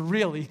is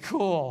really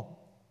cool.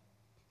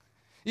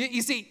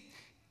 You see,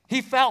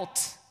 he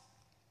felt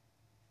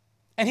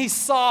and he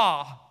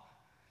saw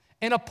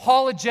an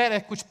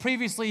apologetic which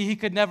previously he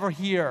could never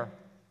hear.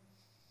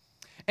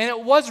 And it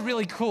was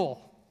really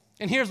cool.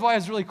 And here's why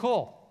it's really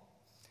cool.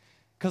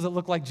 Because it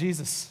looked like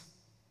Jesus.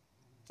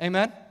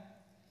 Amen?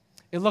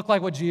 It looked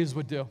like what Jesus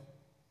would do.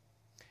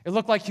 It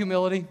looked like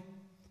humility.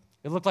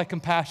 It looked like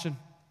compassion.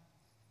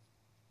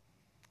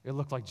 It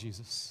looked like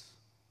Jesus.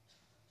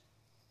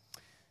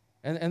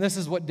 And this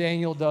is what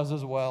Daniel does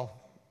as well.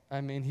 I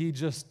mean, he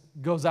just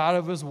goes out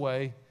of his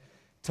way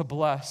to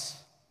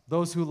bless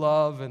those who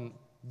love and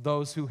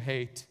those who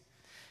hate.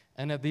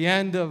 And at the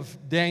end of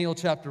Daniel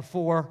chapter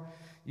 4,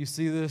 you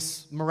see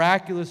this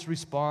miraculous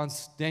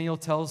response. Daniel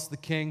tells the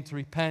king to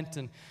repent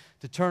and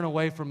to turn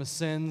away from his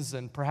sins,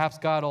 and perhaps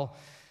God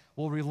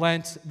will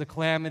relent the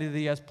calamity that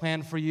he has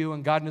planned for you,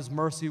 and God in his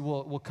mercy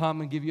will come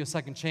and give you a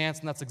second chance,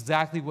 and that's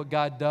exactly what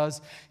God does.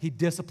 He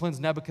disciplines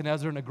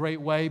Nebuchadnezzar in a great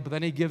way, but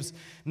then he gives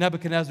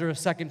Nebuchadnezzar a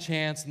second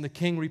chance, and the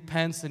king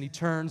repents and he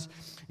turns.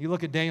 You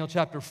look at Daniel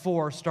chapter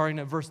 4, starting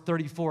at verse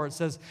 34, it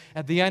says,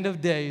 "At the end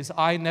of days,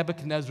 I,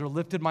 Nebuchadnezzar,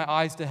 lifted my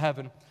eyes to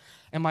heaven,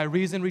 and my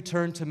reason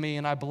returned to me,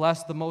 and I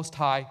blessed the Most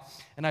High,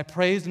 and I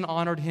praised and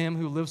honored him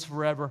who lives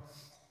forever.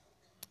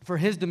 For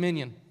his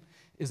dominion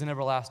is an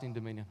everlasting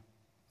dominion,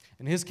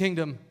 and his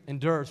kingdom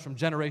endures from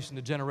generation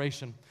to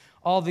generation.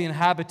 All the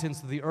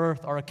inhabitants of the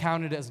earth are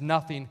accounted as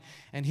nothing,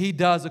 and he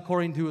does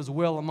according to his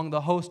will among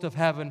the host of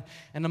heaven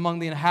and among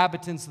the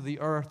inhabitants of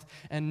the earth,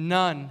 and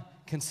none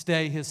can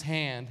stay his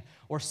hand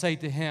or say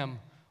to him,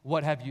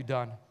 'What have you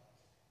done?'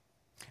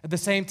 At the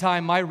same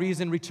time, my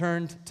reason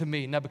returned to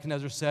me,"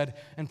 Nebuchadnezzar said,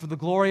 "and for the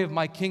glory of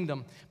my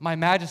kingdom, my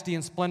majesty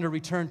and splendor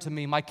returned to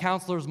me. My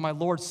counselors, my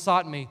lords,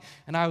 sought me,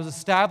 and I was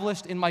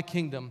established in my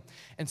kingdom,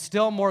 and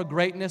still more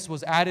greatness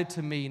was added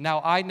to me.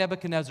 Now I,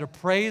 Nebuchadnezzar,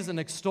 praise and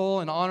extol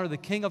and honor the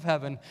King of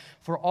heaven,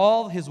 for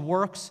all his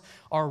works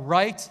are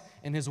right,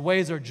 and his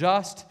ways are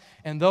just,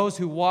 and those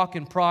who walk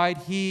in pride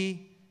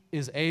he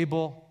is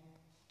able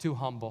to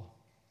humble."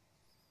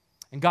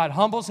 And God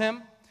humbles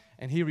him,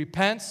 and he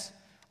repents,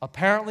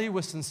 apparently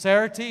with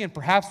sincerity, and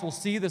perhaps we'll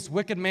see this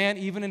wicked man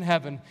even in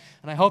heaven.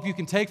 And I hope you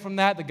can take from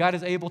that God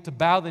is able to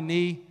bow the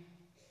knee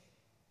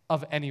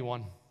of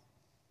anyone.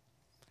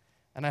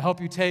 And I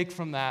hope you take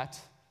from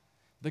that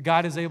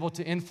God is able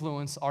to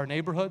influence our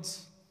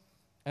neighborhoods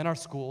and our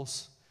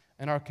schools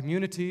and our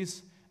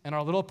communities and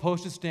our little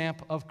postage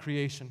stamp of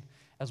creation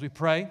as we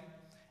pray,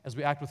 as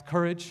we act with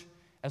courage,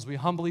 as we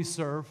humbly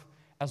serve,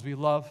 as we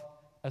love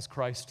as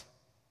Christ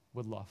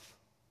would love.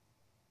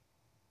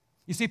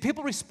 You see,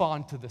 people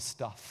respond to this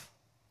stuff.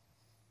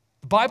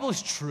 The Bible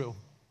is true.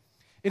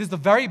 It is the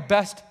very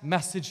best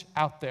message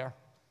out there.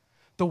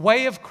 The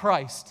way of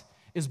Christ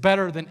is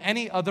better than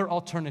any other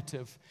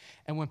alternative.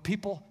 And when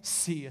people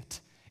see it,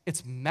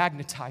 it's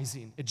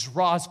magnetizing. It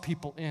draws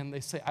people in.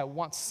 They say, "I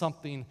want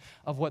something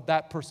of what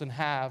that person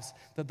has,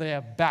 that they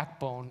have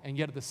backbone, and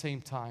yet at the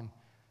same time,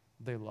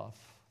 they love."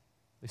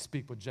 They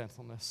speak with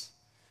gentleness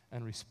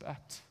and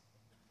respect.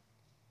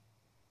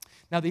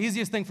 Now, the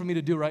easiest thing for me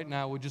to do right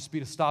now would just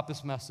be to stop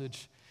this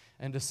message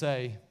and to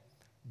say,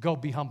 "Go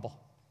be humble."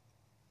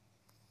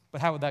 But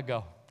how would that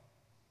go?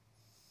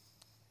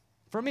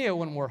 For me, it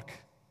wouldn't work.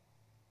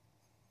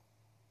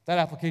 That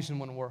application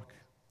wouldn't work.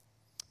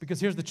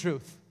 Because here's the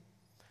truth.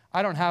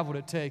 I don't have what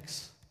it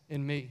takes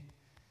in me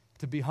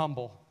to be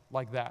humble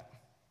like that.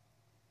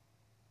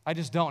 I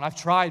just don't. I've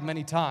tried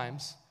many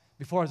times.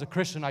 Before as a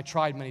Christian, I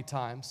tried many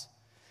times.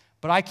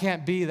 But I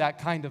can't be that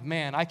kind of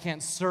man. I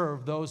can't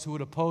serve those who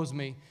would oppose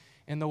me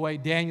in the way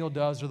Daniel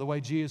does or the way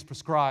Jesus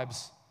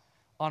prescribes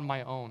on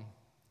my own.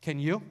 Can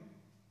you?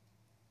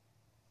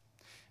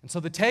 And so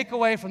the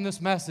takeaway from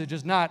this message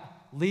is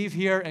not leave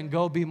here and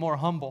go be more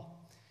humble.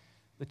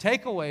 The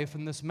takeaway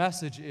from this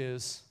message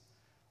is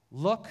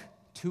look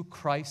to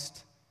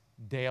Christ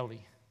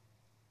daily,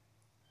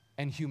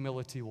 and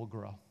humility will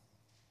grow.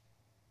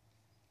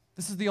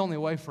 This is the only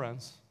way,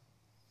 friends.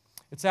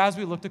 It's as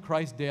we look to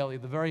Christ daily,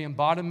 the very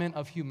embodiment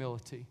of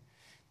humility,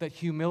 that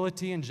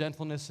humility and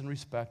gentleness and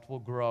respect will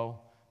grow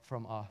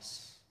from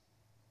us.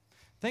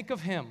 Think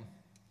of him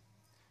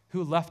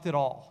who left it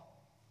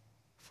all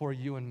for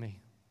you and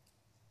me.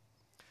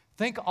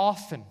 Think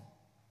often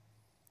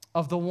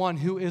of the one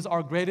who is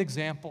our great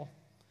example,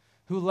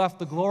 who left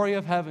the glory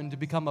of heaven to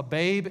become a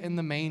babe in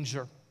the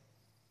manger,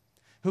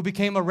 who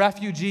became a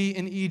refugee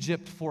in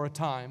Egypt for a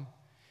time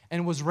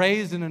and was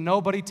raised in a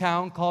nobody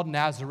town called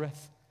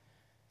Nazareth,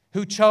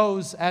 who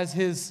chose as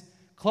his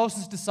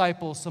closest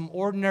disciples some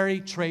ordinary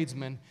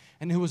tradesmen,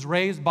 and who was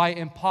raised by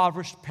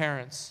impoverished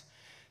parents,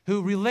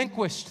 who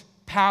relinquished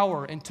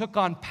power and took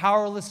on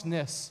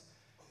powerlessness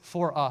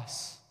for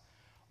us.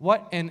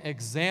 What an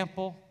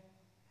example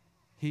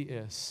he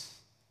is.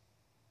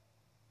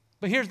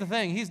 But here's the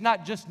thing, he's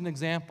not just an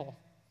example.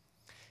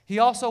 He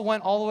also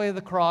went all the way to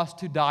the cross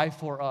to die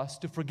for us,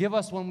 to forgive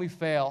us when we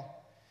fail,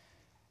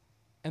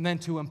 and then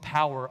to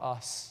empower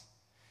us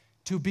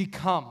to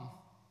become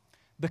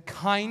the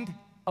kind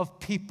of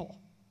people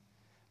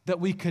that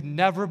we could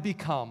never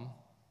become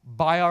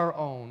by our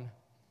own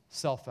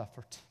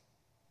self-effort.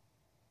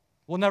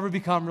 We'll never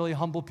become really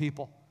humble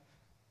people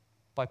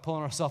by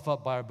pulling ourselves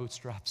up by our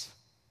bootstraps.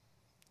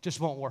 Just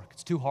won't work.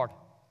 It's too hard.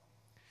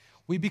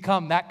 We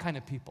become that kind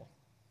of people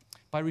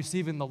by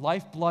receiving the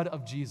lifeblood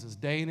of Jesus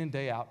day in and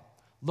day out,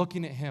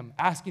 looking at him,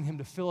 asking him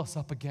to fill us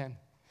up again,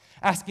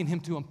 asking him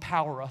to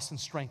empower us and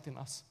strengthen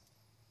us,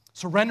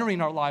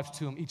 surrendering our lives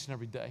to him each and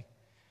every day.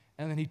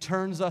 And then he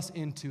turns us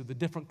into the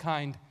different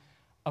kind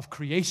of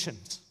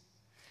creations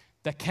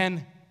that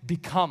can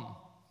become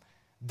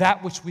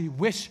that which we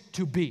wish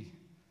to be,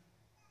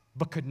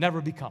 but could never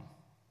become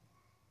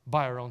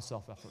by our own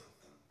self-effort.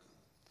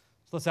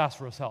 So let's ask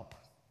for his help.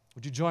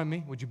 Would you join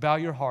me? Would you bow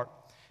your heart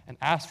and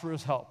ask for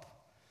His help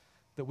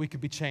that we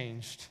could be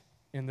changed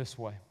in this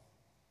way?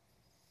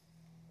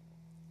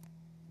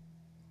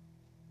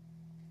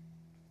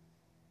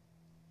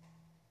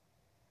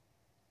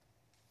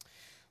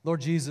 Lord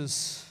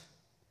Jesus,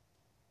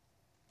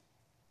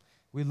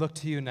 we look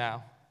to you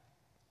now.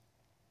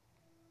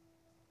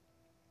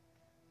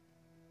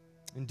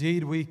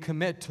 Indeed, we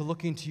commit to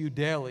looking to you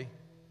daily.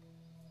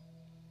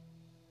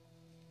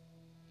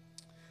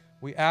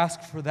 We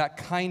ask for that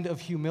kind of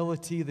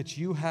humility that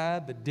you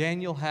had, that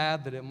Daniel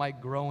had, that it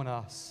might grow in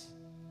us.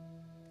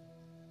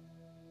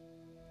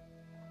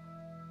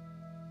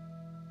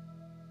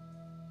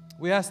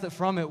 We ask that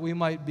from it we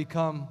might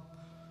become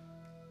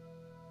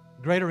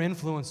greater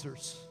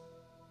influencers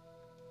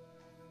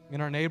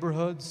in our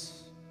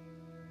neighborhoods,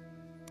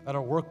 at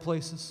our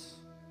workplaces,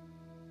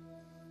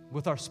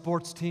 with our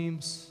sports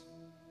teams,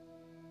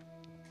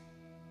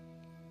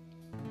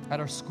 at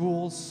our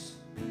schools,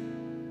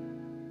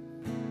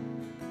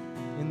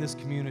 in this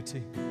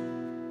community.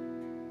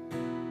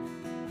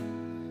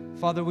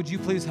 Father, would you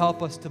please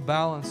help us to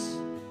balance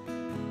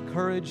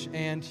courage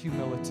and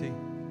humility?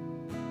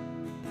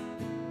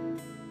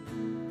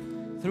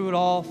 Through it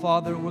all,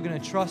 Father, we're going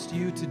to trust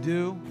you to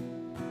do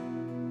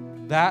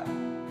that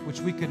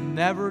which we could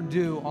never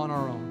do on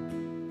our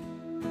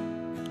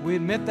own. We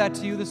admit that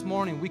to you this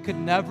morning. We could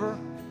never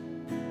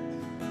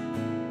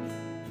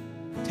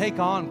take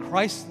on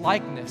Christ's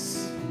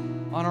likeness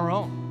on our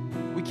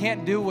own. We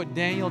can't do what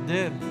Daniel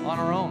did on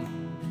our own.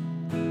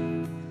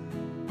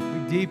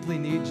 We deeply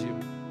need you,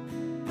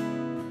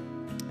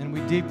 and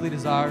we deeply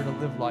desire to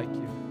live like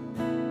you.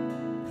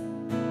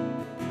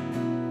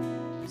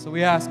 So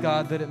we ask,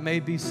 God, that it may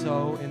be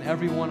so in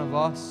every one of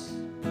us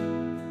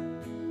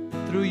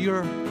through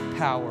your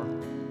power,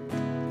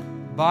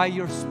 by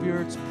your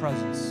Spirit's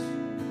presence.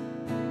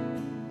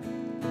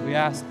 We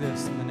ask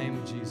this in the name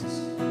of Jesus.